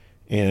guy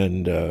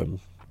and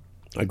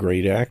a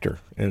great actor.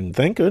 And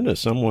thank goodness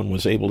someone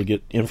was able to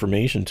get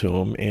information to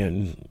him,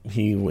 and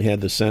he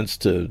had the sense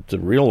to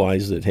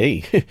realize that,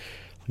 hey,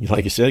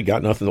 like I said,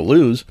 got nothing to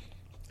lose,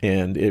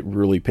 and it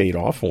really paid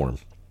off for him.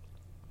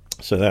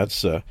 So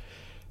that's a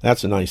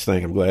nice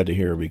thing. I'm glad to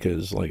hear,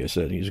 because, like I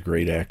said, he's a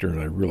great actor,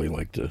 and I really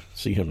like to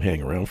see him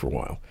hang around for a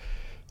while.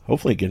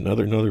 Hopefully get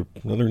another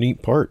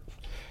neat part.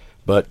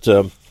 But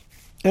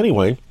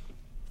anyway,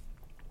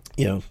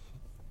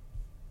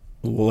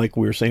 like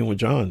we were saying with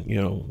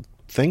John,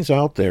 things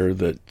out there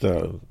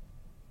that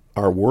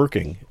are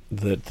working,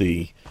 that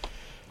the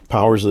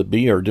powers that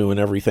be are doing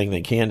everything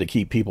they can to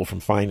keep people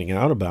from finding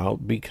out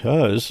about,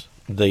 because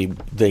they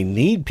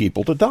need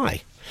people to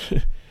die.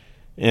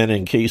 And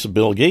in case of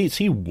Bill Gates,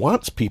 he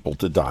wants people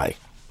to die.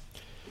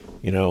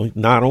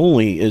 Not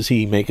only is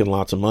he making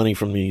lots of money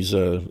from these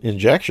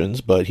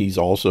injections, but he's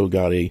also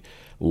got a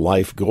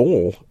life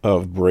goal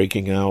of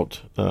breaking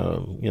out,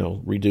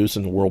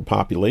 reducing the world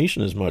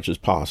population as much as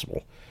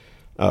possible.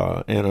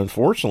 And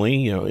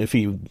unfortunately, if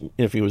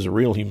he was a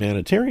real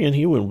humanitarian,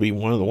 he would be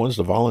one of the ones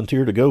to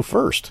volunteer to go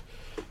first.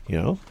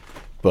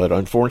 But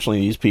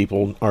unfortunately, these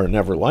people are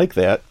never like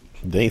that.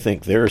 They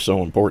think they're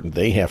so important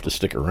they have to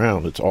stick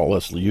around. It's all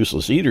us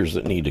useless eaters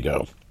that need to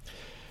go.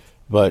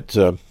 But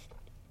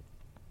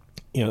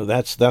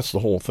that's the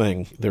whole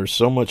thing. There's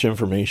so much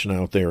information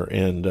out there,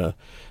 and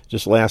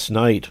just last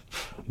night,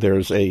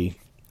 there's a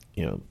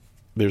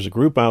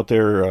group out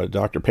there.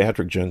 Dr.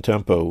 Patrick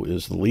Gentempo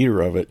is the leader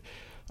of it.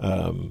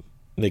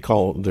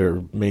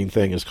 Their main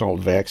thing is called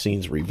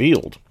Vaccines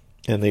Revealed,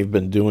 and they've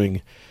been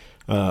doing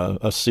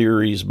a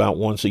series about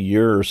once a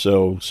year or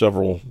so,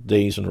 several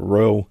days in a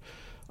row,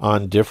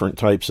 on different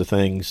types of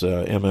things,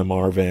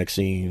 MMR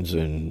vaccines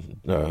and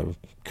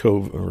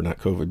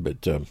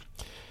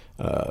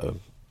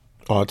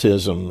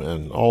autism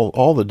and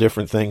all the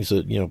different things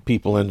that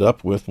people end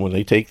up with when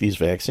they take these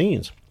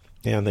vaccines.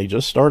 And they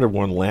just started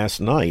one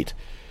last night.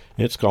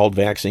 It's called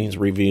Vaccines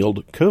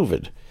Revealed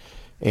COVID.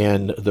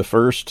 And the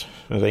first,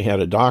 they had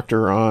a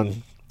doctor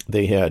on,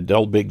 they had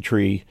Del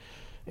Bigtree,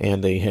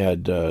 and they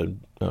had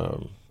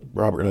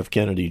Robert F.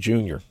 Kennedy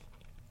Jr.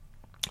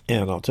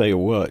 And I'll tell you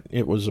what,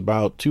 it was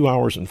about 2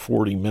 hours and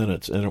 40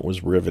 minutes, and it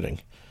was riveting.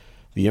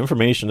 The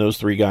information those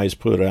three guys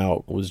put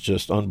out was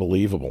just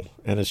unbelievable,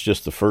 and it's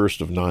just the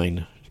first of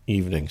 9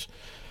 evenings.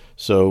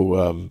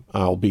 So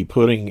I'll be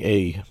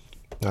I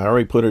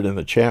already put it in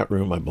the chat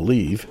room, I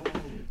believe.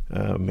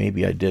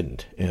 Maybe I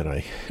didn't,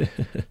 and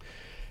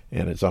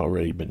and it's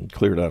already been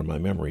cleared out of my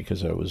memory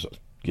because I was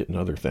getting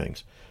other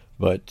things.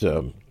 But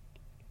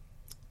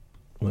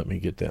let me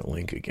get that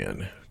link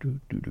again.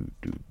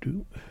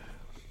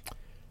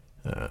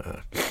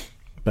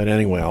 But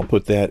anyway, I'll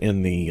put that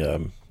in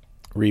the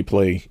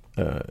replay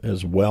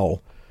as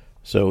well.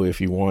 So if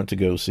you want to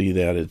go see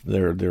that,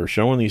 they're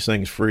showing these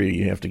things free.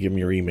 You have to give them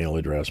your email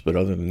address. But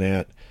other than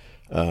that,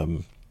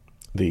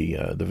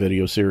 the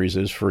video series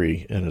is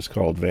free, and it's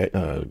called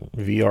VR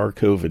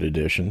COVID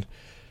Edition,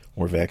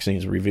 or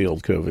Vaccines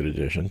Revealed COVID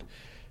Edition.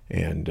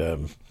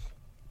 And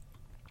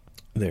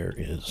there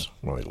is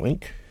my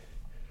link.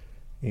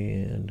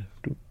 And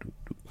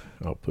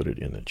I'll put it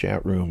in the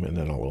chat room, and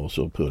then I'll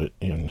also put it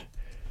in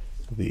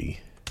there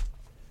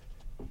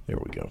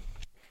we go.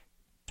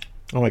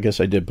 Oh, I guess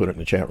I did put it in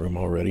the chat room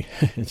already.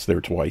 It's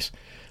there twice.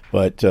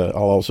 But I'll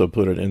also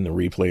put it in the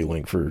replay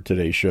link for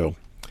today's show.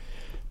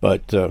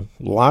 But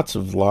lots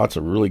of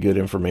really good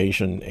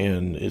information,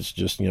 and it's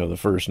just, the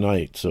first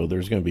night. So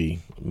there's going to be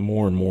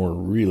more and more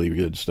really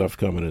good stuff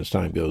coming as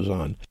time goes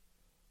on.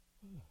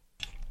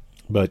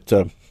 But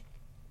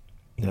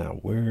now,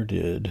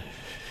 I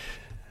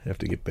have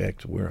to get back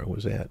to where I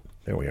was at.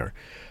 There we are.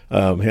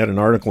 Had an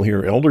article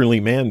here. Elderly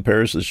man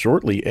perishes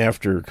shortly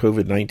after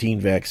COVID-19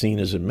 vaccine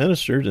is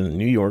administered in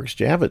New York's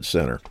Javits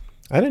Center.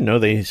 I didn't know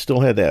they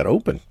still had that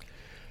open.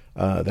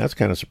 That's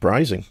kind of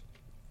surprising.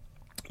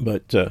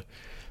 But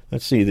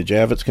let's see. The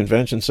Javits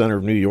Convention Center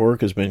of New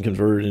York has been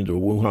converted into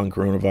a Wuhan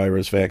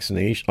coronavirus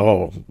vaccination.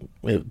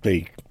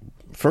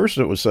 First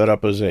it was set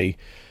up as a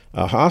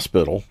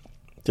hospital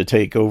to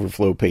take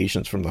overflow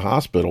patients from the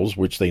hospitals,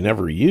 which they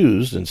never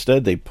used.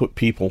 Instead, they put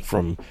people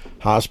from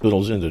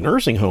hospitals into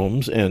nursing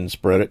homes and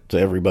spread it to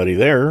everybody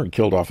there and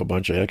killed off a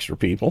bunch of extra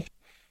people.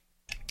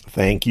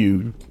 Thank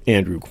you,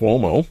 Andrew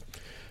Cuomo.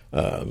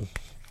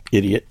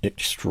 Idiot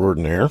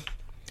extraordinaire.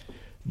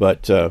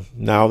 But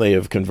now they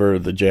have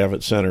converted the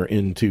Javits Center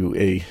into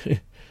a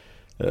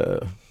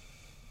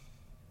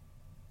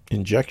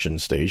injection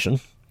station,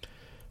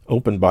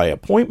 open by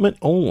appointment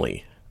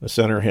only. The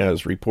center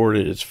has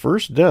reported its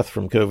first death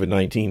from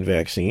COVID-19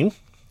 vaccine,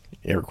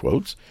 air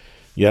quotes,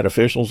 yet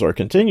officials are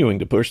continuing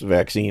to push the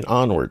vaccine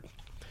onward.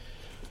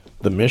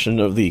 The mission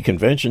of the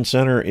convention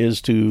center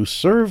is to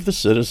serve the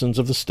citizens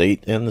of the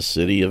state and the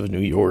city of New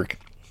York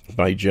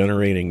by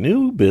generating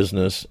new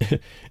business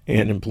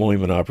and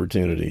employment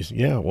opportunities.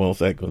 Yeah, well, if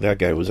that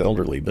guy was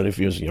elderly, but if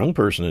he was a young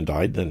person and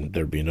died, then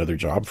there'd be another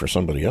job for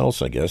somebody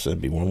else, I guess.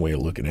 That'd be one way of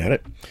looking at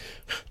it.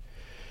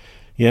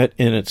 Yet,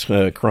 in its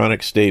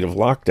chronic state of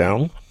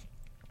lockdown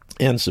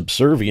and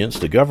subservience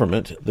to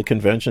government, the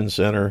convention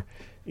center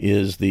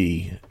is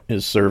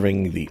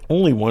serving the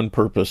only one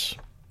purpose,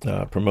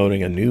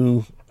 promoting a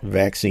new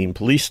vaccine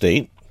police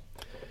state,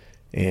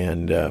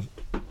 and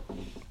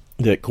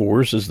that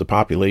coerces the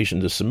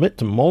population to submit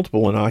to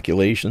multiple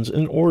inoculations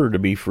in order to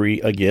be free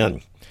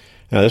again.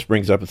 Now, this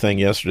brings up a thing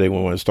yesterday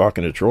when I was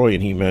talking to Troy,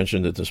 and he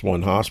mentioned that this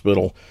one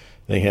hospital,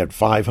 they had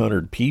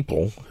 500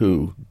 people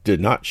who did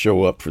not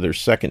show up for their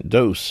second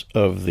dose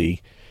of the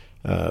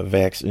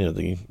vaccine,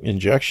 the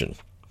injection,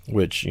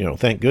 which,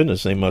 thank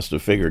goodness they must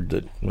have figured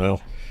that,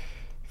 well,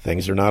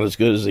 things are not as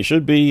good as they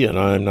should be, and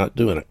I'm not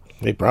doing it.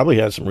 They probably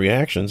had some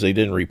reactions. They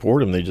didn't report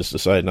them. They just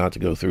decided not to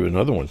go through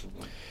another one.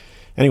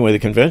 Anyway, the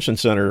convention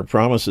center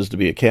promises to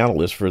be a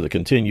catalyst for the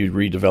continued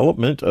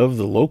redevelopment of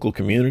the local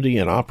community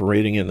and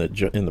operating in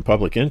the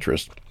public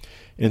interest.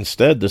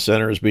 Instead, the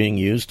center is being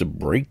used to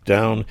break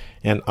down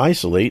and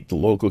isolate the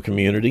local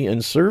community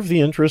and serve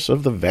the interests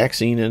of the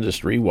vaccine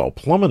industry while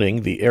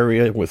pummeling the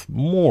area with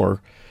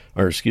more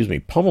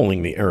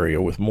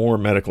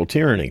medical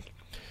tyranny.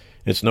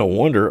 It's no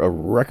wonder a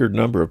record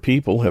number of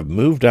people have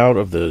moved out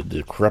of the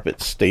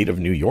decrepit state of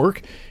New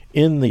York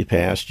in the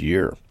past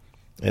year,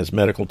 as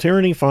medical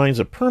tyranny finds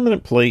a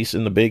permanent place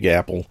in the Big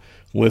Apple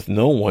with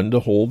no one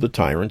to hold the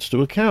tyrants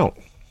to account.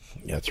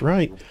 That's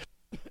right.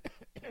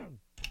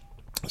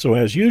 So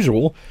as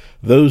usual,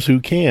 those who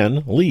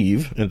can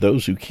leave and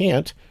those who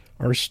can't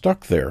are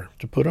stuck there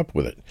to put up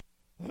with it.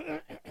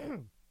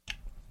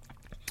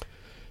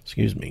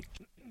 Excuse me.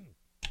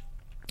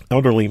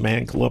 Elderly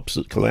man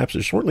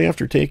collapses shortly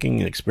after taking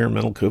an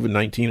experimental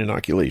COVID-19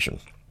 inoculation.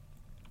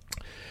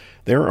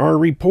 There are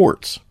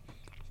reports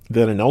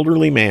that an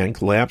elderly man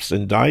collapsed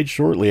and died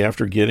shortly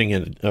after getting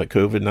a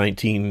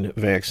COVID-19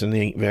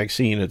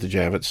 vaccine at the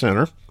Javits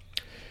Center.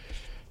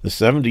 The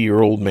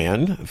 70-year-old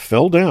man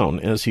fell down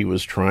as he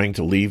was trying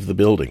to leave the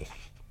building.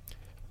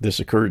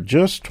 This occurred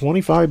just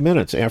 25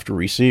 minutes after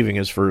receiving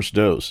his first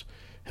dose.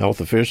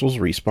 Health officials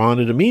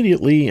responded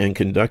immediately and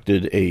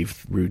conducted a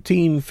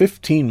routine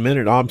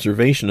 15-minute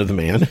observation of the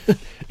man,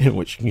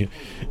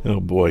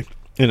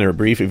 in their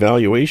brief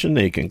evaluation,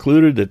 they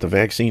concluded that the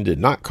vaccine did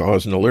not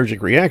cause an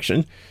allergic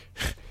reaction.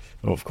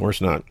 Oh, of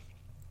course not.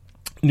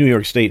 New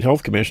York State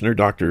Health Commissioner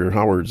Dr.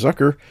 Howard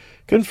Zucker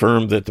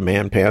confirmed that the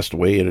man passed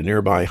away at a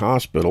nearby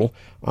hospital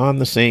on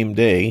the same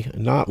day,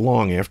 not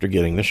long after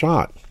getting the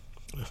shot.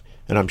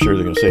 And I'm sure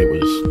they're going to say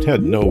it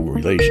had no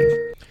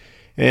relation.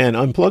 And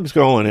Unplugged's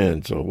calling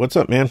in. So what's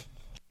up, man?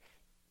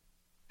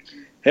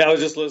 Hey, I was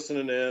just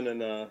listening in,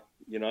 and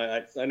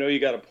I know you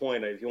got a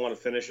point. If you want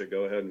to finish it,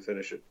 go ahead and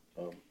finish it.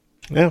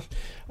 Yeah.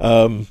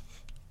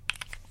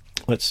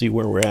 Let's see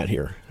where we're at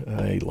here.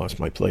 I lost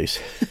my place.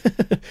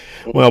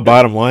 Well,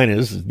 bottom line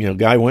is,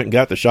 guy went and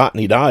got the shot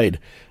and he died.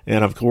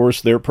 And of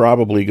course, they're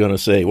probably going to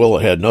say, well,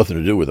 it had nothing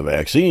to do with the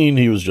vaccine.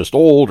 He was just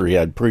old, or he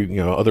had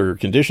other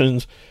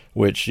conditions,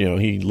 which,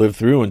 he lived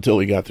through until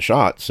he got the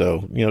shot.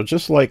 So,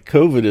 just like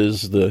COVID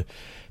is the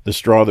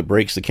straw that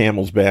breaks the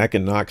camel's back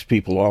and knocks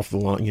people off the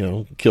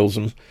line, kills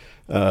them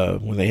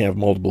when they have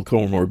multiple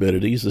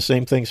comorbidities, the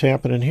same thing's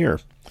happening here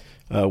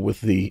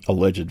with the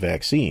alleged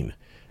vaccine.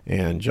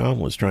 And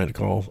John was trying to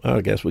call. I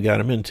guess we got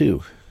him in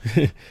too.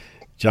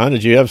 John,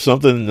 did you have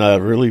something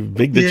really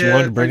big that you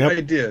wanted to bring up?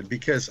 I did,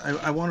 because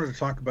I wanted to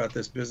talk about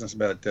this business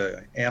about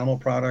animal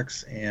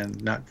products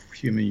and not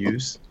human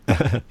use.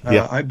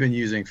 Yeah. I've been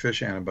using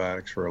fish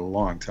antibiotics for a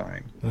long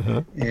time,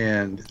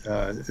 and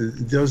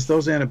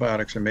those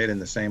antibiotics are made in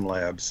the same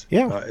labs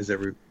as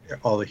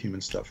all the human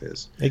stuff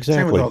is.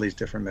 Exactly. Same with all these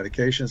different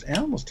medications.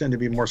 Animals tend to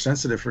be more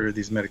sensitive for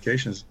these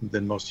medications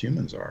than most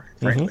humans are,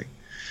 frankly.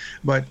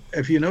 But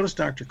if you notice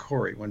Dr.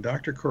 Corey, when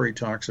Dr. Corey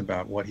talks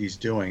about what he's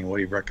doing, what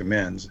he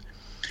recommends,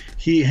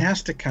 he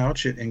has to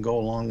couch it and go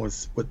along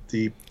with what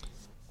the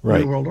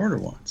New World Order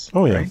wants.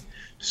 Oh, yeah. Right?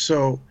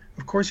 So,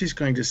 of course, he's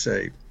going to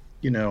say,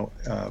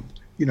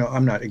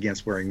 I'm not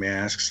against wearing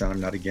masks and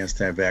I'm not against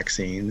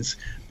vaccines,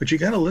 but you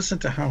got to listen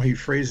to how he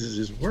phrases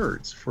his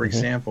words. For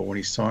example, when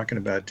he's talking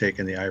about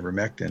taking the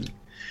ivermectin,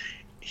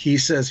 he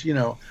says,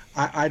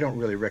 I don't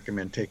really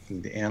recommend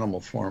taking the animal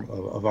form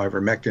of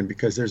ivermectin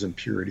because there's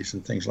impurities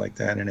and things like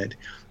that in it.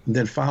 And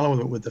then follow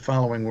it with the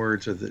following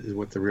words of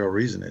what the real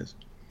reason is.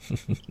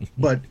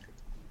 But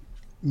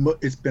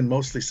it's been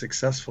mostly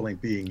successfully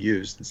being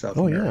used in South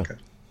America.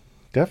 Yeah.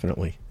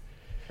 Definitely.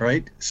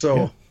 Right?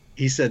 So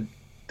he said,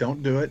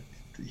 don't do it.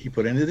 He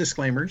put in the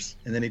disclaimers,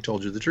 and then he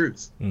told you the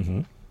truth.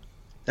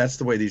 That's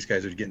the way these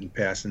guys are getting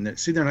passed. And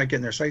they're not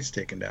getting their sites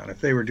taken down. If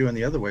they were doing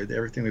the other way,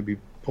 everything would be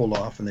pulled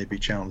off, and they'd be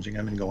challenging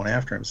him and going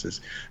after him.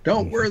 Says,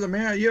 "Don't wear the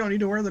mask. You don't need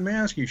to wear the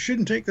mask. You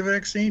shouldn't take the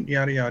vaccine."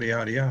 Yada yada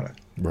yada yada.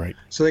 Right.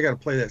 So they got to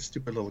play that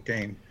stupid little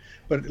game.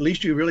 But at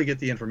least you really get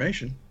the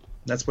information.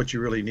 That's what you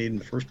really need in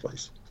the first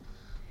place.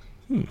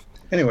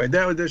 Anyway,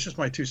 that's just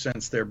my 2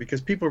 cents there,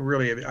 because people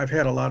really, I've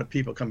had a lot of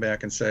people come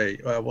back and say,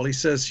 well, he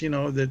says,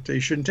 that they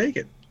shouldn't take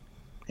it.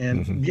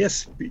 And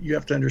yes, you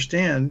have to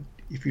understand,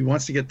 if he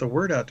wants to get the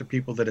word out to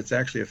people that it's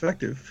actually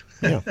effective,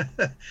 yeah.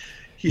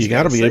 You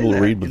got to be able to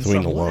read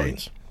between the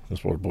lines.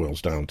 That's what it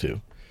boils down to.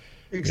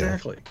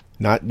 Exactly.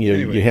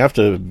 You have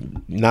to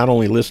not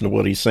only listen to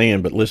what he's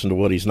saying, but listen to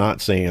what he's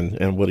not saying,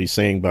 and what he's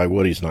saying by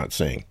what he's not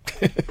saying.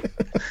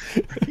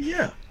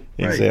 Yeah.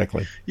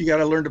 Exactly. Right. You got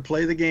to learn to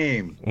play the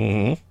game.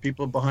 Mm-hmm.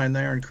 People behind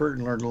the Iron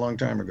Curtain learned a long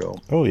time ago.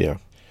 Oh yeah,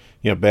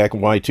 back in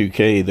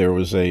Y2K, there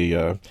was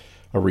a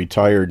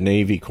retired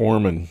Navy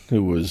corpsman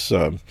who was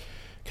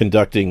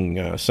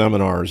conducting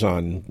seminars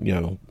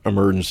on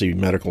emergency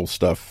medical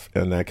stuff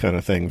and that kind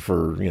of thing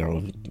for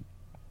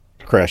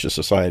crash of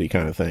society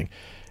kind of thing.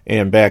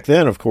 And back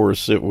then, of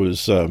course, it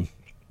was one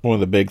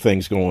of the big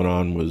things going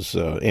on was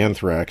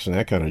anthrax and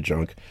that kind of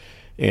junk,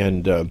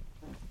 and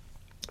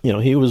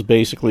he was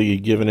basically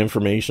given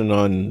information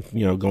on,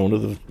 going to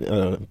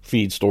the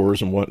feed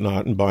stores and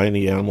whatnot and buying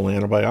the animal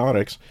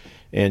antibiotics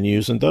and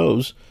using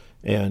those.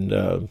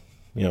 And,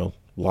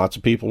 lots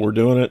of people were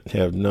doing it,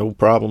 have no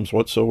problems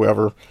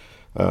whatsoever.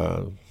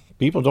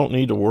 People don't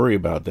need to worry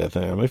about that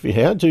thing. I mean, if you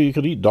had to, you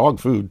could eat dog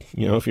food,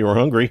 if you were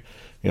hungry.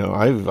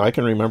 I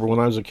can remember when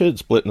I was a kid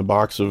splitting a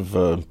box of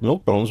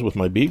milk bones with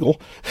my beagle.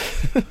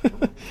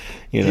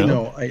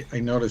 I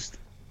noticed,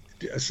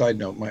 a side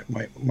note,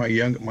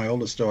 my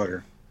oldest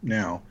daughter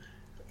now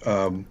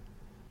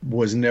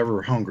was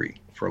never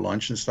hungry for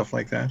lunch and stuff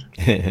like that.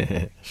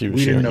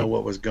 We didn't know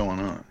what was going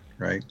on,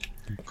 right?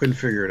 Couldn't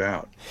figure it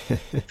out.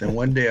 Then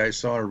one day I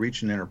saw her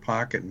reaching in her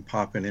pocket and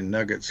popping in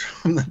nuggets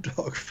from the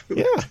dog food.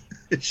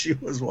 Yeah. She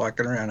was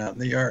walking around out in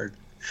the yard.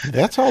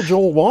 That's how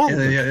Joel walked.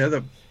 And then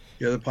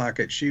the other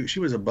pocket, she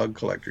was a bug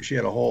collector. She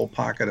had a whole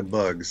pocket of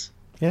bugs.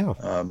 Yeah.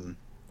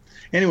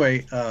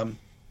 Anyway, where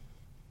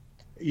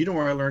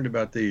I learned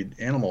about the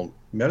animal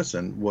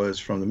medicine was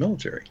from the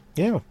military.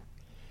 Yeah.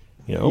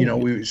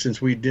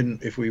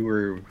 If we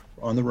were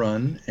on the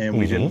run and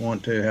we didn't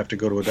want to have to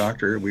go to a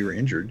doctor, we were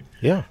injured.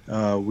 Yeah.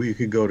 We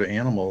could go to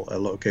animal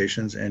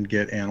locations and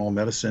get animal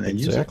medicine and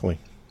use it. Exactly.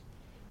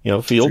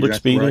 Field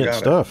expedient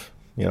stuff.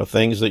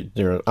 Things that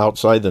they're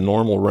outside the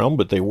normal realm,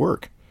 but they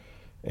work.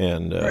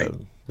 And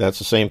that's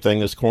the same thing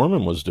this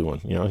corpsman was doing.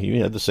 He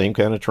had the same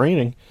kind of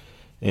training,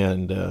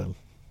 and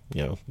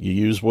you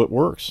use what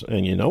works,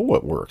 and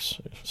what works,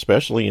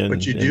 especially in.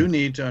 But you do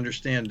need to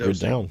understand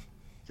dosing. Down.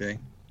 Okay,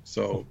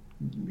 so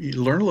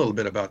you learn a little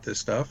bit about this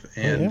stuff,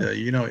 and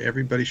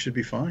everybody should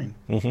be fine.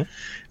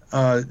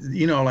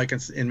 Like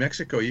in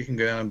Mexico, you can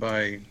go down and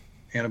buy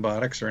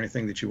antibiotics or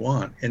anything that you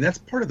want, and that's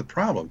part of the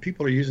problem.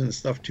 People are using the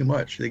stuff too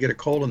much. They get a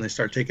cold and they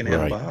start taking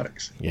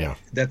antibiotics. Yeah,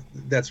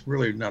 that's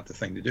really not the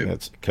thing to do.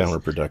 That's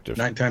counterproductive.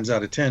 9 times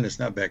out of 10, it's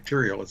not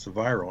bacterial; it's a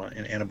viral,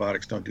 and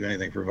antibiotics don't do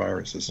anything for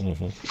viruses.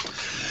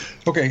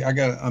 Okay,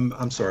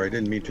 I'm sorry, I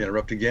didn't mean to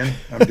interrupt again.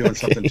 I'm doing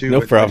something too.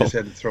 No problem. I just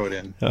had to throw it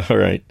in. All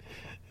right,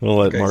 we'll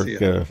let Mark.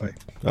 Bye.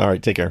 All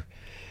right, take care.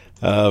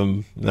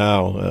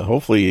 Now,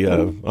 hopefully,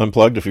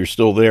 Unplugged. If you're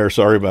still there,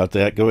 sorry about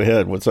that. Go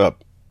ahead. What's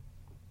up?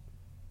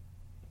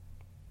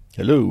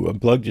 Hello,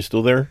 Unplugged, you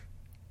still there?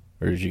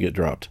 Or did you get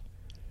dropped?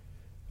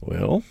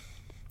 Well,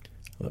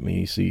 let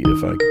me see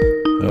if I...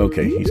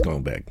 Okay, he's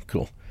gone back.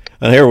 Cool.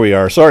 Here we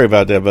are. Sorry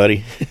about that,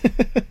 buddy.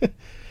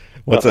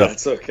 What's up?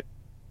 That's okay.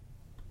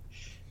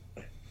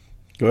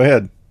 Go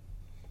ahead.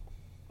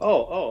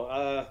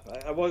 I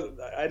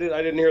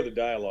didn't hear the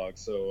dialogue,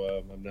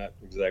 so I'm not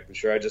exactly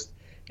sure. I just,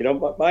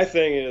 my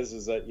thing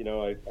is that,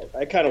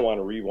 I kind of want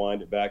to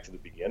rewind it back to the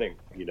beginning,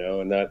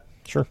 and that...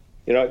 Sure.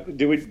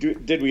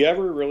 Did we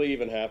ever really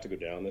even have to go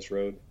down this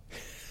road?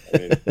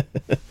 I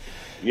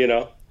mean,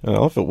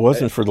 Well, if it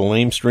wasn't for the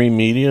lamestream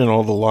media and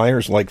all the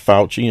liars like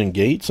Fauci and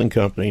Gates and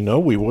company, no,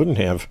 we wouldn't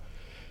have.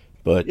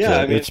 But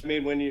it's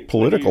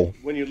political.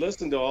 When you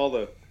listen to all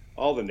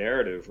the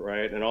narrative,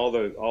 right, and all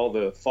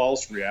the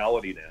false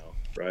reality now,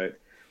 right,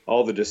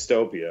 all the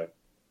dystopia,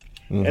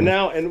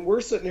 and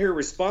we're sitting here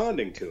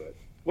responding to it.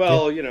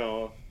 Well,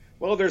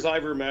 there's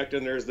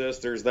ivermectin, there's this,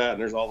 there's that,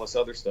 and there's all this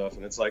other stuff,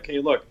 and it's like, hey,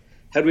 look.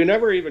 Had we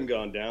never even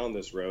gone down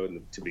this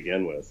road to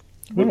begin with,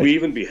 would we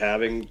even be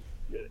having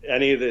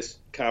any of this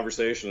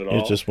conversation at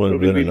all? It just would have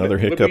been another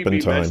hiccup in time. Would we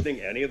be mentioning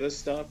any of this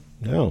stuff?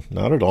 No,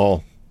 not at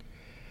all.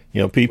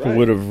 People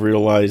would have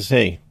realized,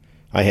 hey,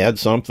 I had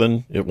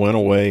something, it went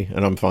away,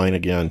 and I'm fine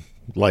again.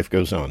 Life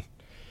goes on.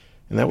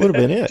 And that would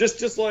have been it.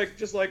 just like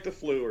the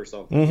flu or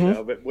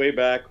something, but way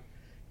back,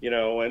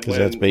 when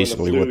that's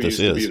basically when the flu what this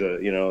used is. To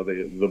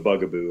be the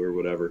bugaboo or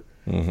whatever.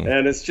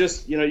 And it's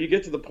just, you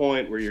get to the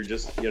point where you're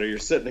just, you're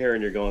sitting here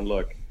and you're going,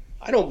 look,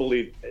 I don't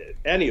believe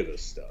any of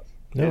this stuff.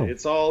 No.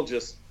 It's all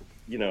just,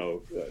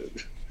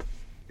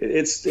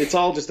 it's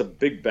all just a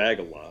big bag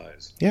of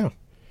lies. Yeah.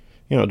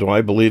 Do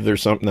I believe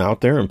there's something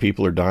out there and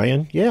people are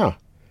dying? Yeah.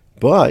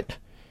 But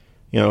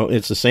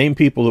it's the same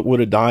people that would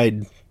have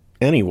died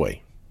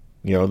anyway.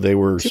 They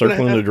were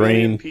circling the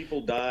drain.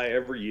 People die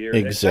every year.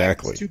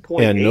 Exactly. In fact,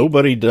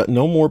 and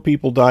no more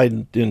people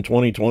died in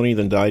 2020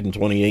 than died in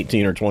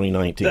 2018 or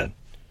 2019.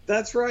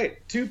 That's right.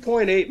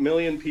 2.8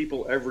 million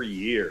people every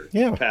year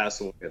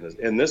pass away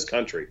in this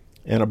country.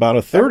 And about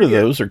a third of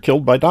those are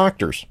killed by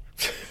doctors.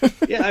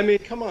 Yeah, I mean,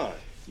 come on.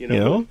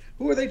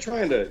 Who are they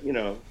trying to,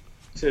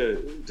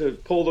 to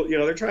pull the,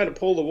 they're trying to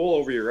pull the wool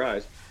over your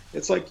eyes.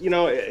 It's like,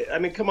 I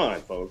mean, come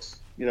on, folks.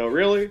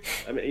 Really?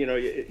 I mean,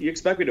 you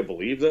expect me to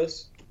believe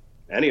this?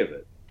 Any of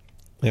it?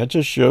 That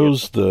just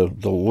shows the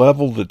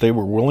level that they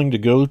were willing to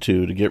go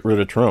to get rid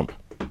of Trump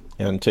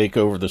and take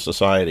over the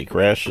society,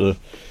 crash the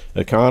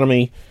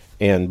economy,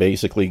 and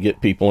basically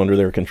get people under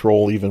their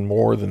control even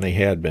more than they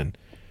had been,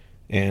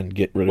 and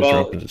get rid of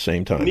Trump at the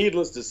same time.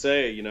 Needless to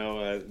say,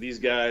 these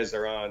guys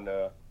are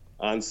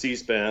on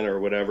C-SPAN or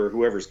whatever,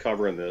 whoever's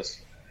covering this,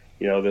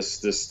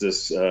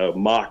 this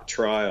mock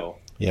trial.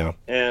 Yeah.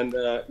 And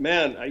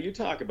man, you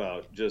talk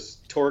about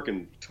just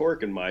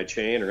torquing my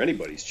chain, or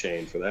anybody's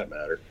chain for that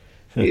matter.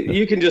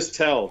 You can just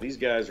tell these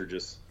guys are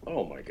just,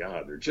 oh my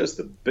God, they're just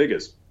the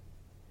biggest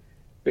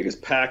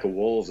pack of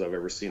wolves I've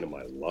ever seen in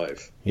my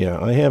life. Yeah,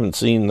 I haven't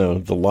seen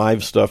the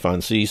live stuff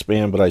on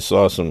C-SPAN, but I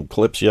saw some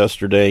clips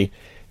yesterday,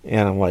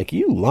 and I'm like,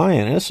 you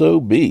lying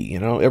SOB,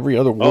 every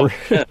other word.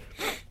 Yeah.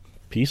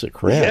 Piece of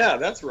crap. Yeah,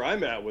 that's where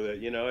I'm at with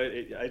it.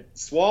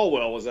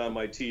 Swalwell was on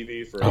my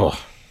TV for a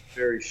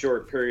very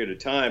short period of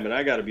time, and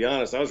I got to be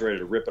honest, I was ready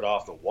to rip it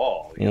off the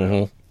wall.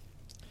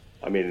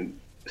 I mean,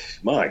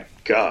 my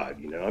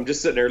God, I'm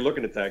just sitting there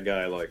looking at that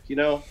guy like,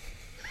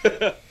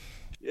 kind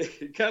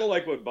of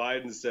like what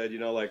Biden said,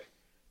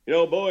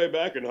 boy,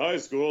 back in high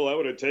school, I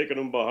would have taken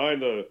him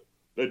behind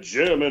the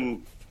gym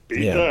and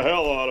beat the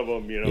hell out of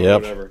him,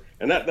 whatever.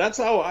 And that's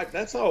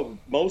how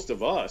most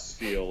of us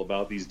feel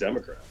about these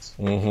Democrats.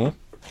 Mm-hmm.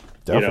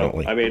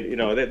 Definitely. I mean,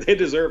 they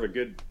deserve a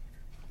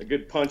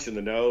good punch in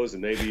the nose,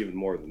 and maybe even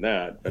more than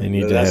that. They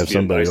need to have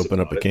somebody open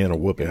up a can of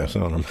whoop ass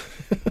on them.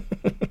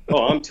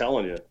 Oh, I'm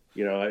telling you,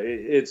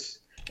 it's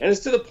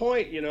to the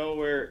point,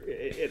 where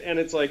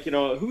it's like,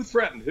 who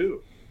threatened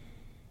who?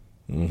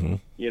 Mm-hmm.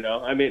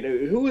 I mean,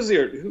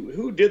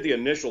 who did the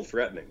initial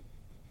threatening?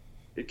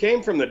 It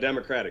came from the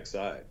Democratic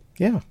side.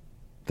 Yeah,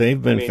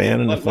 they've been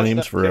fanning the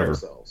flames forever.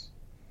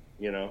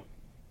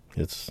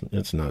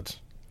 It's nuts.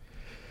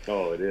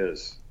 Oh, it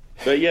is.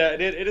 But yeah,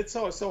 it's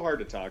so hard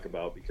to talk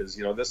about because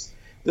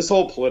this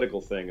whole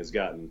political thing has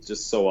gotten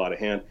just so out of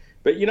hand.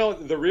 But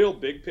the real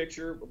big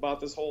picture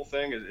about this whole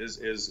thing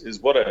is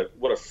what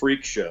a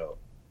freak show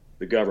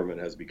the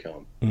government has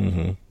become.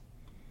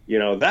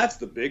 Mm-hmm. That's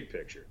the big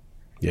picture.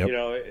 Yep.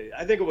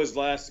 I think it was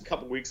a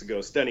couple weeks ago,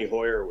 Steny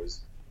Hoyer was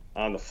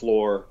on the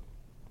floor,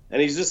 and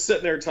he's just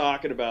sitting there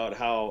talking about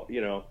how,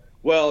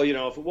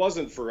 if it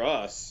wasn't for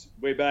us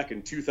way back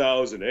in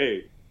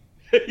 2008,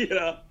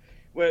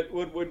 when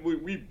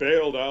we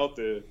bailed out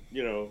the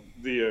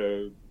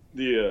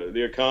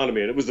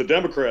economy, and it was the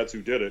Democrats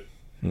who did it.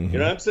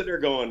 Mm-hmm. I'm sitting there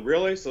going,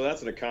 really? So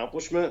that's an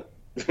accomplishment?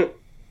 But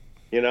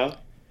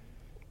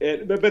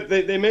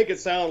they make it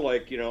sound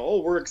like,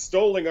 we're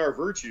extolling our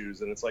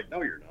virtues, and it's like,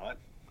 no, you're not.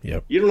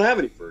 Yep. You don't have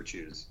any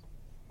virtues.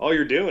 All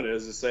you're doing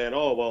is saying,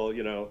 oh, well,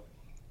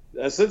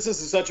 since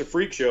this is such a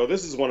freak show,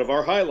 this is one of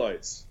our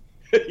highlights.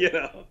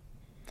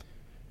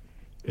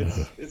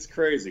 It's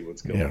crazy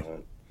what's going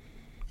on.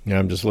 Yeah,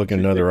 I'm just looking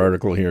at another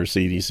article here.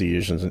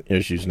 CDC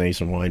issues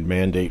nationwide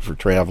mandate for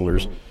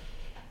travelers.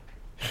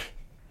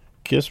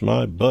 Kiss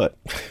my butt.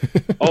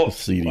 Oh,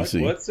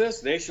 CDC. What's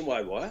this?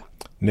 Nationwide what?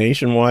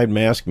 Nationwide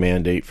mask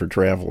mandate for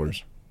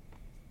travelers.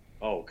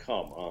 Oh,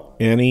 come on.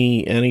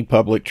 Any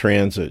public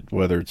transit,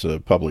 whether it's a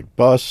public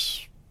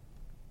bus,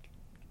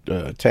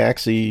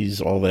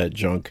 taxis, all that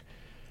junk.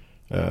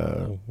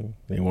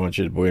 They want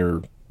you to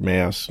wear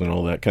masks and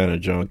all that kind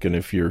of junk. And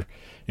if you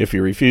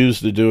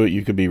refuse to do it,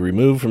 you could be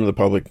removed from the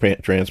public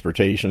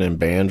transportation and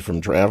banned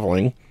from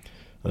traveling,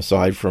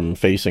 aside from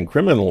facing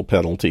criminal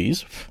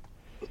penalties.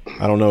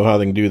 I don't know how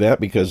they can do that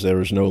because there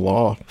is no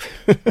law.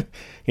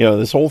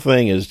 This whole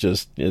thing is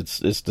just it's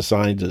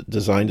designed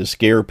to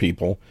scare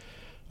people.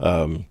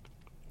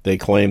 They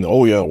claim,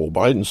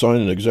 Biden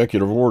signed an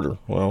executive order.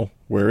 Well,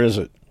 where is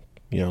it?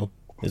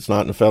 It's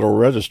not in the Federal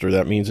Register.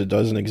 That means it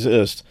doesn't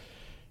exist.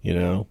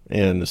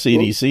 And the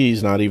CDC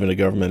is not even a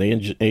government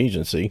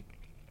agency.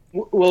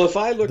 Well, if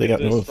I look they at got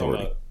this no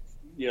authority.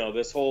 From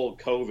this whole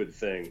COVID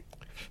thing,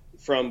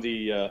 from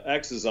the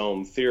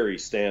exosome theory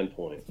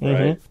standpoint,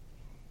 right?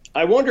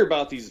 I wonder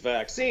about these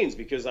vaccines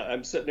because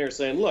I'm sitting there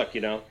saying, look,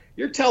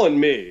 you're telling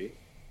me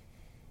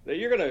that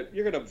you're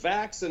gonna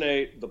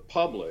vaccinate the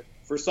public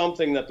for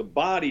something that the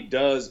body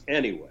does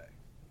anyway.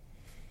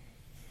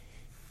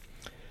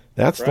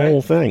 That's right? The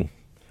whole thing.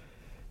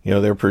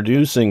 They're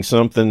producing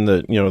something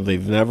that,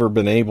 they've never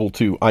been able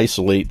to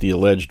isolate the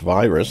alleged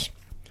virus.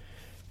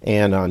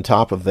 And on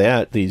top of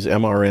that, these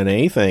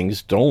mRNA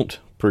things don't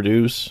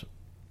produce,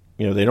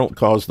 they don't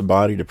cause the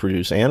body to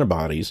produce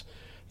antibodies.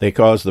 They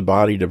cause the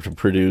body to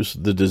produce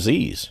the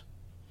disease.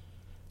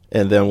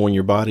 And then when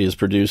your body is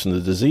producing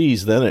the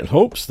disease, then it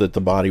hopes that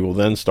the body will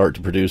then start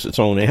to produce its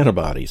own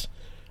antibodies.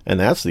 And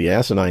that's the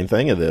asinine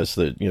thing of this,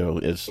 that,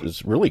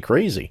 it's really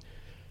crazy.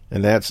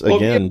 And that's,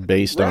 again,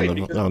 based on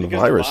the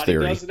virus the body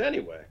theory. Does it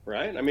anyway,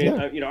 right? I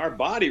mean, our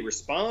body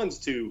responds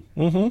to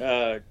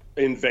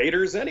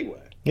invaders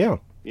anyway. Yeah.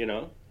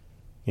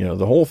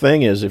 The whole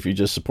thing is, if you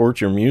just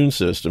support your immune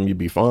system, you'd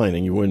be fine,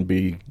 and you wouldn't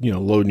be,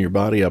 loading your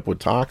body up with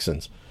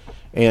toxins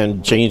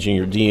and changing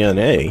your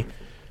DNA.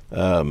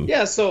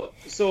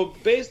 So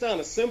based on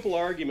a simple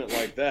argument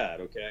like that,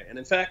 okay, and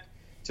in fact,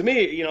 to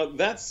me,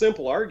 that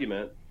simple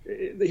argument,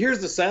 here's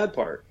the sad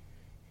part.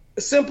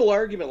 A simple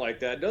argument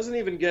like that doesn't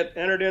even get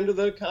entered into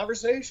the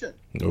conversation.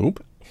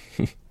 Nope.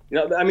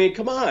 I mean,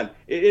 come on.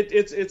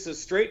 It's a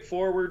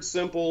straightforward,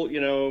 simple,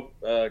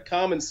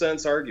 common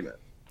sense argument.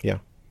 Yeah.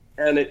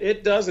 And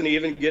it doesn't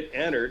even get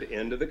entered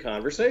into the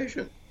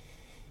conversation.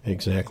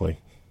 Exactly.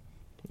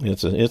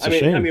 It's a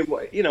shame. I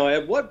mean,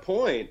 at what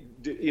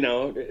point do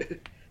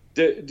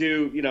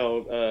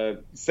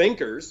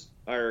thinkers,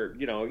 or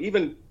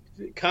even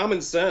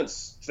common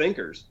sense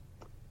thinkers,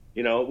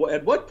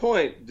 at what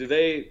point do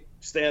they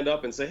stand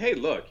up and say, "Hey,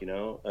 look,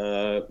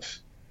 my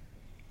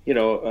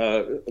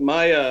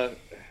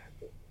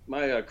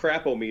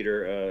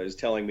crapometer is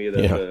telling me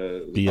that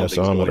something's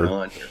going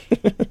on here."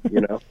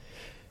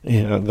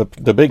 Yeah,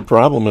 the big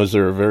problem is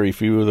there are very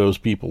few of those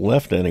people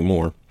left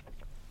anymore,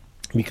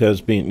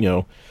 because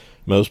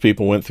most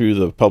people went through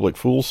the public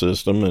school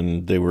system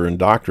and they were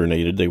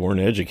indoctrinated. They weren't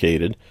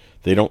educated.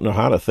 They don't know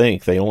how to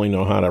think. They only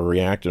know how to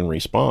react and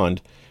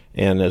respond.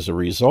 And as a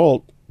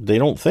result, they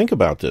don't think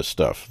about this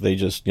stuff. They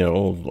just,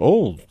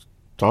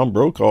 Tom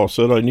Brokaw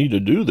said I need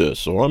to do this,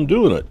 so I'm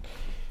doing it.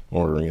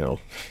 Or,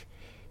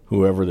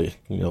 whoever the,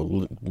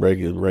 the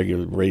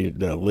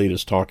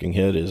latest talking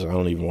head is. I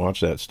don't even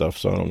watch that stuff,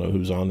 so I don't know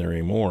who's on there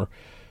anymore.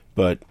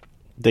 But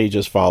they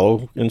just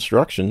follow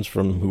instructions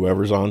from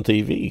whoever's on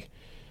TV.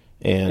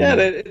 And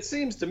it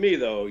seems to me,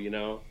 though,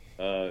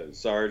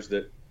 Sarge,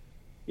 that,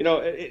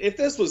 if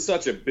this was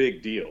such a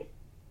big deal,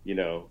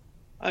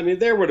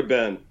 there would have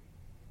been,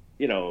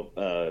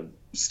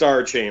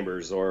 star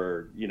chambers,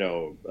 or,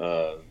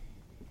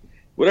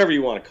 whatever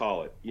you want to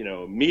call it,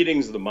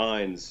 meetings of the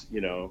minds,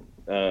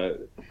 there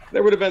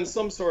would have been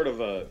some sort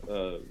of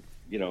a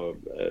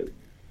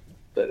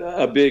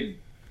big,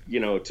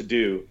 to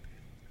do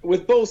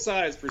with both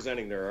sides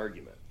presenting their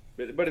argument.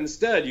 But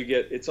instead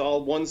it's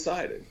all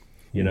one-sided,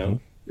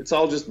 it's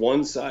all just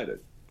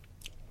one-sided.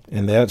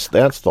 And that's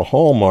the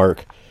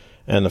hallmark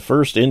and the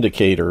first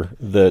indicator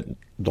that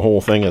the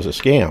whole thing is a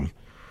scam,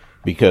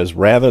 because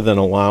rather than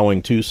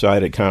allowing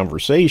two-sided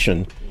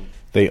conversation,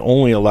 they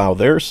only allow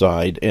their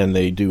side, and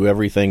they do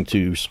everything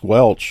to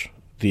squelch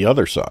the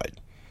other side.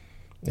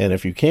 And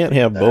if you can't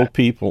have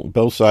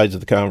both sides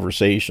of the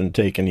conversation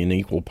taken in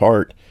equal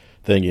part,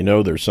 then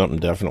there's something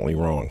definitely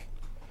wrong.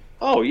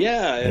 Oh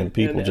yeah, and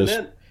people are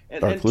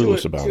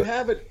clueless about it.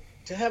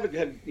 To have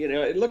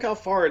it, look how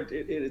far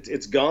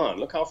it's gone.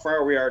 Look how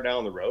far we are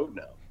down the road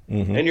now.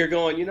 Mm-hmm. And you're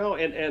going,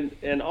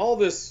 and all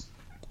this,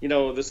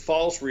 this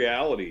false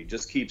reality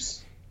just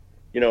keeps,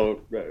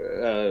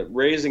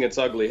 raising its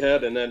ugly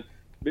head, and then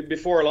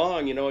before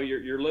long,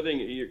 you're living,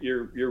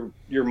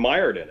 you're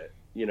mired in it.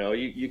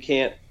 You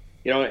can't.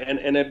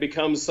 And it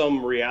becomes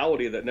some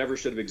reality that never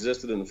should have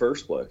existed in the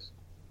first place.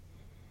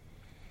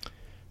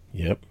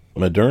 Yep.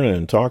 Moderna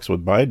in talks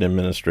with Biden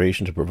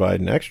administration to provide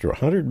an extra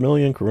 100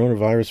 million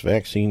coronavirus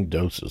vaccine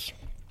doses.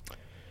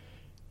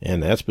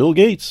 And that's Bill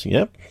Gates.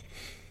 Yep.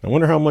 I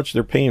wonder how much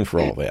they're paying for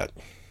all that.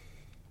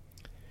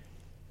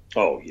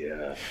 Oh,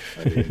 yeah.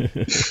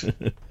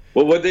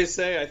 Well, what'd they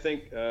say? I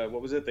think,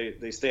 what was it?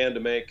 They stand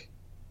to make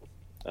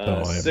I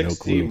have 60 no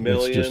clue.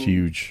 million. It's just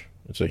huge.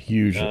 It's a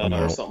huge amount.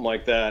 Or something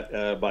like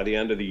that by the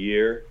end of the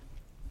year.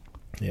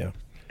 Yeah.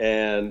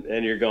 And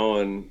you're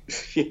going,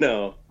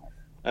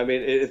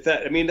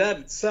 that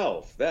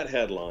itself, that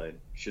headline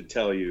should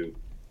tell you,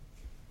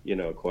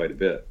 quite a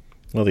bit.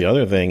 Well, the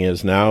other thing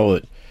is now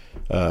that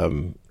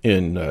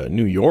in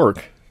New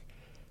York,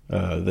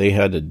 they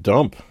had to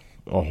dump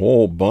a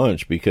whole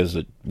bunch because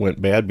it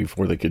went bad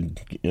before they could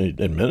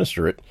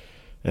administer it.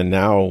 And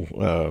now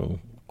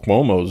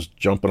Cuomo's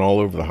jumping all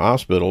over the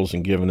hospitals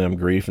and giving them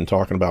grief and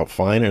talking about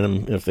fining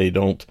them if they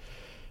don't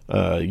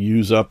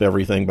use up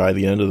everything by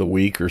the end of the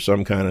week or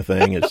some kind of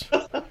thing. It's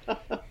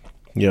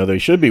they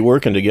should be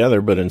working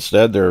together, but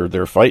instead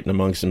they're fighting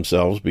amongst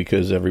themselves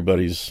because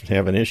everybody's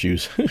having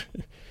issues,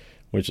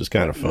 which is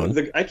kind of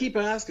fun. I keep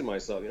asking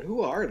myself,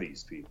 who are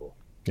these people?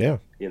 Yeah.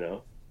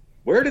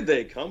 Where did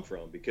they come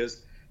from?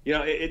 Because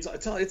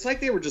it's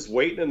like they were just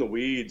waiting in the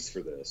weeds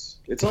for this.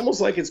 It's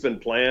almost like it's been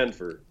planned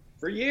for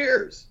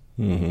years.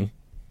 Mm-hmm.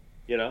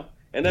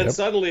 And then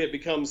suddenly it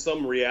becomes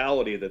some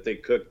reality that they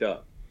cooked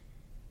up.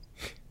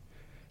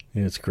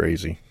 It's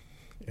crazy.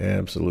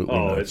 Absolutely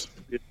nuts.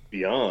 It's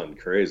beyond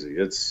crazy.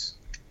 It's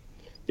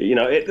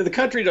the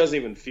country doesn't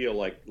even feel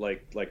like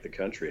the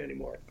country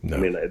anymore. No. I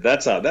mean,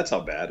 that's how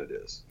bad it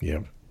is.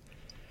 Yeah.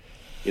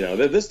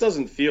 This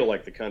doesn't feel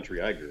like the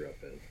country I grew up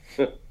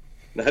in.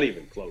 Not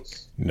even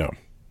close. No.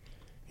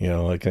 You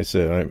know, like I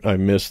said, I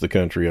miss the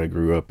country I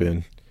grew up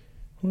in.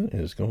 What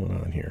is going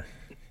on here?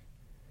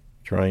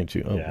 Trying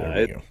to, there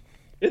we go.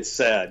 It's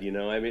sad, you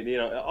know. I mean, you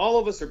know, all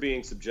of us are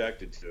being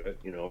subjected to it,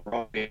 you know, we're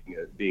all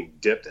being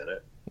dipped in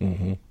it.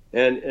 Mm-hmm.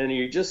 And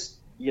you just,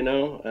 you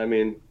know, I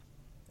mean,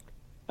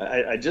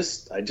 I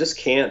just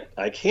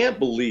can't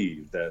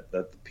believe that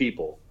the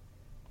people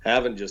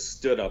haven't just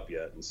stood up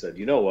yet and said,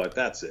 you know what,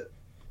 that's it.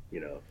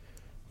 You know,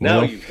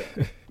 now you've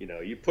done it. You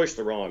know, you pushed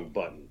the wrong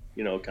button,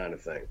 you know, kind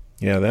of thing.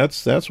 Yeah,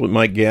 that's what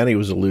Mike Gaddy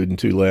was alluding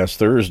to last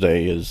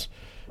Thursday is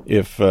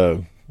if,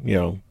 you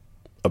know,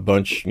 a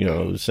bunch, you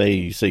know,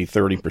 say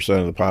 30%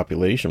 of the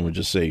population would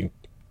just say,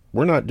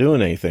 we're not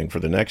doing anything for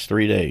the next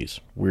 3 days.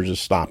 We're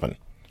just stopping.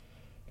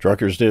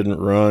 Truckers didn't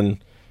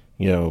run.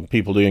 You know,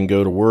 people didn't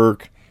go to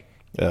work.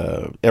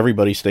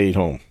 Everybody stayed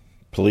home.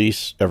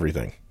 Police,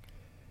 everything.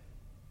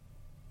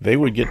 They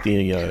would get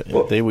the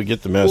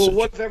message. Well,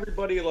 what if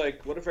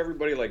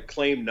everybody like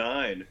claimed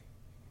 9,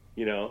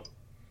 you know,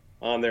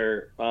 on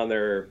their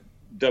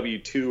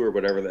W-2 or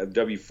whatever, that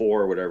W-4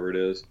 or whatever it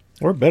is.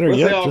 Or better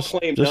yet,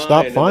 just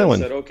stop filing.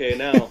 Said, okay,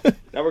 now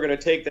we're going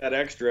to take that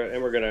extra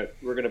and we're going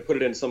to put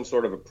it in some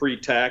sort of a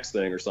pre-tax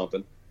thing or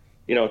something.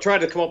 You know, try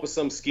to come up with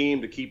some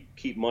scheme to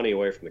keep money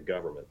away from the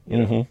government. You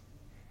know?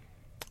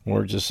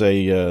 Or just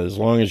say, as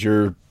long as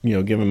you're, you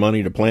know, giving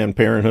money to Planned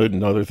Parenthood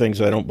and other things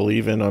I don't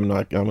believe in, I'm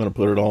going to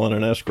put it all in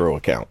an escrow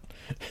account.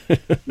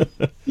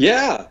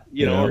 Yeah,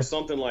 you know, or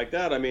something like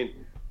that. I mean,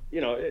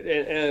 you know,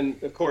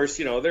 and of course,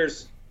 you know,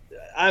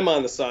 I'm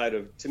on the side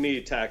of, to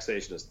me,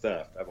 taxation is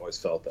theft. I've always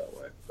felt that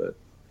way, but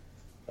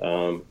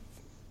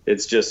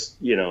it's just,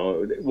 you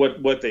know,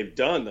 what they've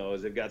done though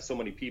is they've got so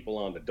many people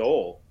on the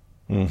dole.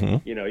 Mm-hmm.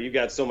 You know, you've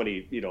got so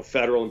many, you know,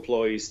 federal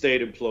employees,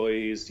 state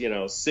employees, you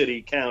know,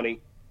 city, county,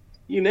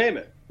 you name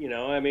it. You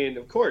know, I mean,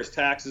 of course,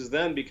 taxes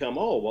then become,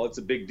 oh, well, it's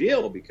a big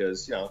deal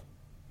because, you know,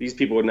 these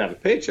people wouldn't have a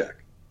paycheck.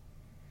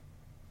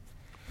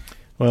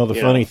 Well, the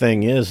funny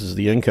thing is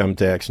the income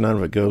tax, none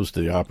of it goes to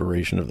the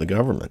operation of the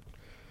government.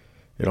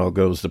 It all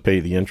goes to pay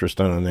the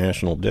interest on a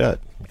national debt.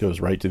 It goes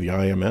right to the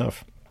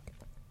IMF.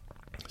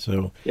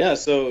 So yeah,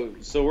 so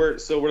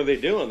what are they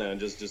doing then?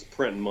 Just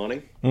printing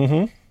money?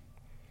 Mm-hmm.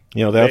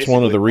 You know, that's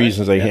one of the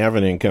reasons they have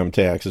an income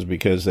tax is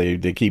because they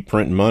keep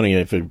printing money.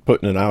 If you're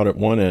putting it out at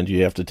one end,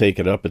 you have to take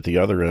it up at the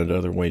other end.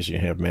 Otherwise, you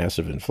have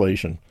massive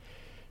inflation,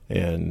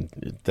 and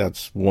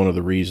that's one of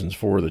the reasons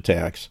for the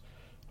tax.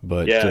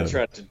 But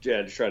try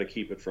to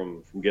keep it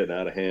from getting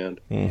out of hand.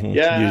 Mm-hmm.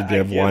 Yeah, you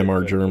have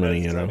Weimar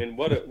Germany. You know, I mean,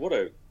 what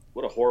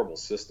a horrible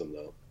system,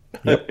 though.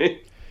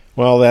 Yep.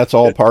 Well, that's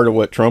all part of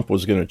what Trump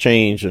was going to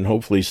change, and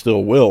hopefully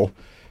still will.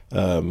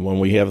 When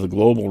we have the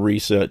global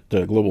reset,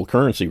 global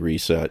currency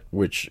reset,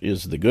 which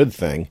is the good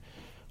thing,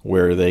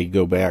 where they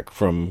go back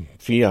from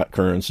fiat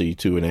currency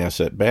to an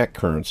asset-backed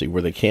currency,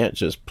 where they can't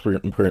just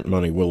print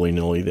money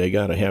willy-nilly. They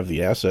got to have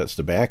the assets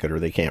to back it,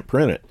 or they can't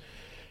print it.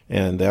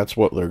 And that's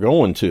what they're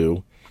going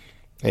to,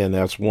 and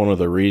that's one of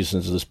the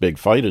reasons this big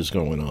fight is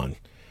going on,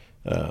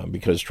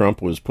 because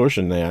Trump was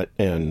pushing that,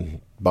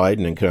 and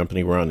Biden and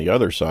company were on the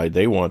other side.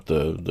 They want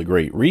the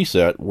Great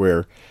Reset,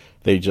 where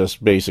they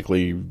just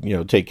basically, you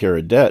know, take care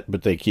of debt,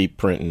 but they keep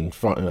printing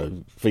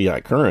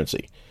fiat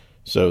currency.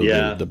 So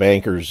the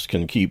bankers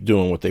can keep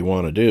doing what they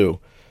want to do.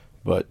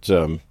 But,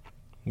 you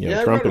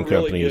know, Trump and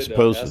company is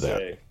opposed to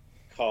that.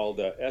 Called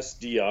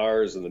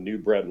SDRs and the New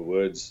Bretton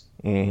Woods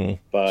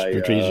by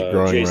Strategic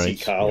Drawing J.C.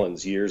 Rights.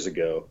 Collins years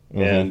ago.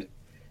 And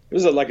it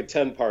was like a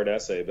 10-part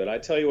essay, but I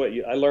tell you what,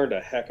 I learned a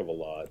heck of a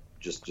lot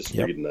just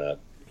reading that.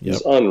 It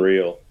was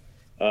unreal.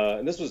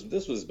 And this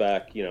was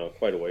back, you know,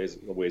 quite a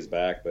ways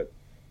back, but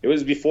it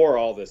was before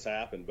all this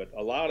happened, but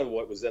a lot of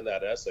what was in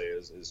that essay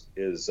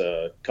is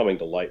coming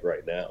to light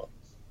right now.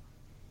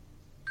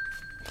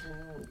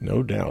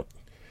 No doubt.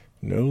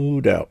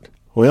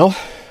 Well,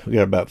 we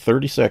got about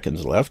 30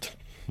 seconds left.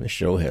 This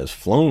show has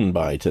flown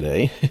by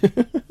today.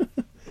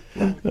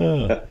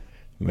 Oh,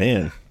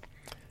 man,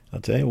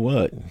 I'll tell you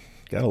what,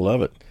 gotta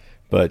love it.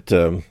 But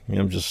you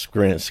know, I'm just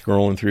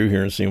scrolling through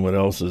here and seeing what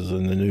else is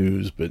in the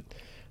news. But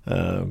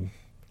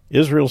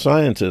Israel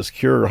scientists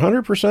cure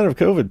 100% of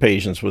COVID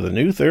patients with a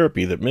new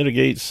therapy that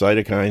mitigates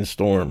cytokine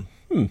storm.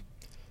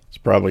 It's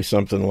probably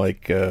something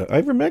like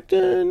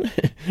ivermectin,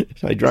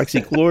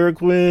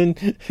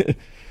 hydroxychloroquine.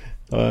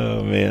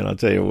 Oh man, I'll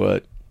tell you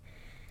what.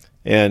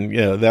 And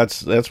yeah,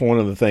 that's one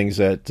of the things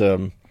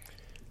that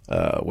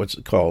what's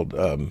it called?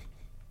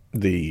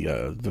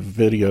 The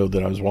video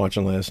that I was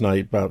watching last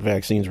night about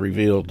Vaccines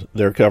Revealed.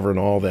 They're covering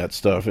all that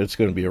stuff. It's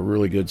going to be a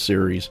really good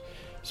series.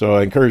 So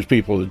I encourage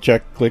people to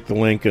click the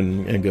link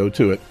and go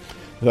to it.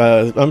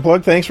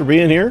 Unplugged, thanks for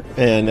being here.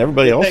 And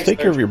everybody else, take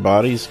care of your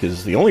bodies,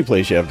 because the only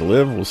place you have to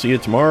live. We'll see you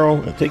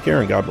tomorrow. Take care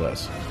and God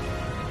bless.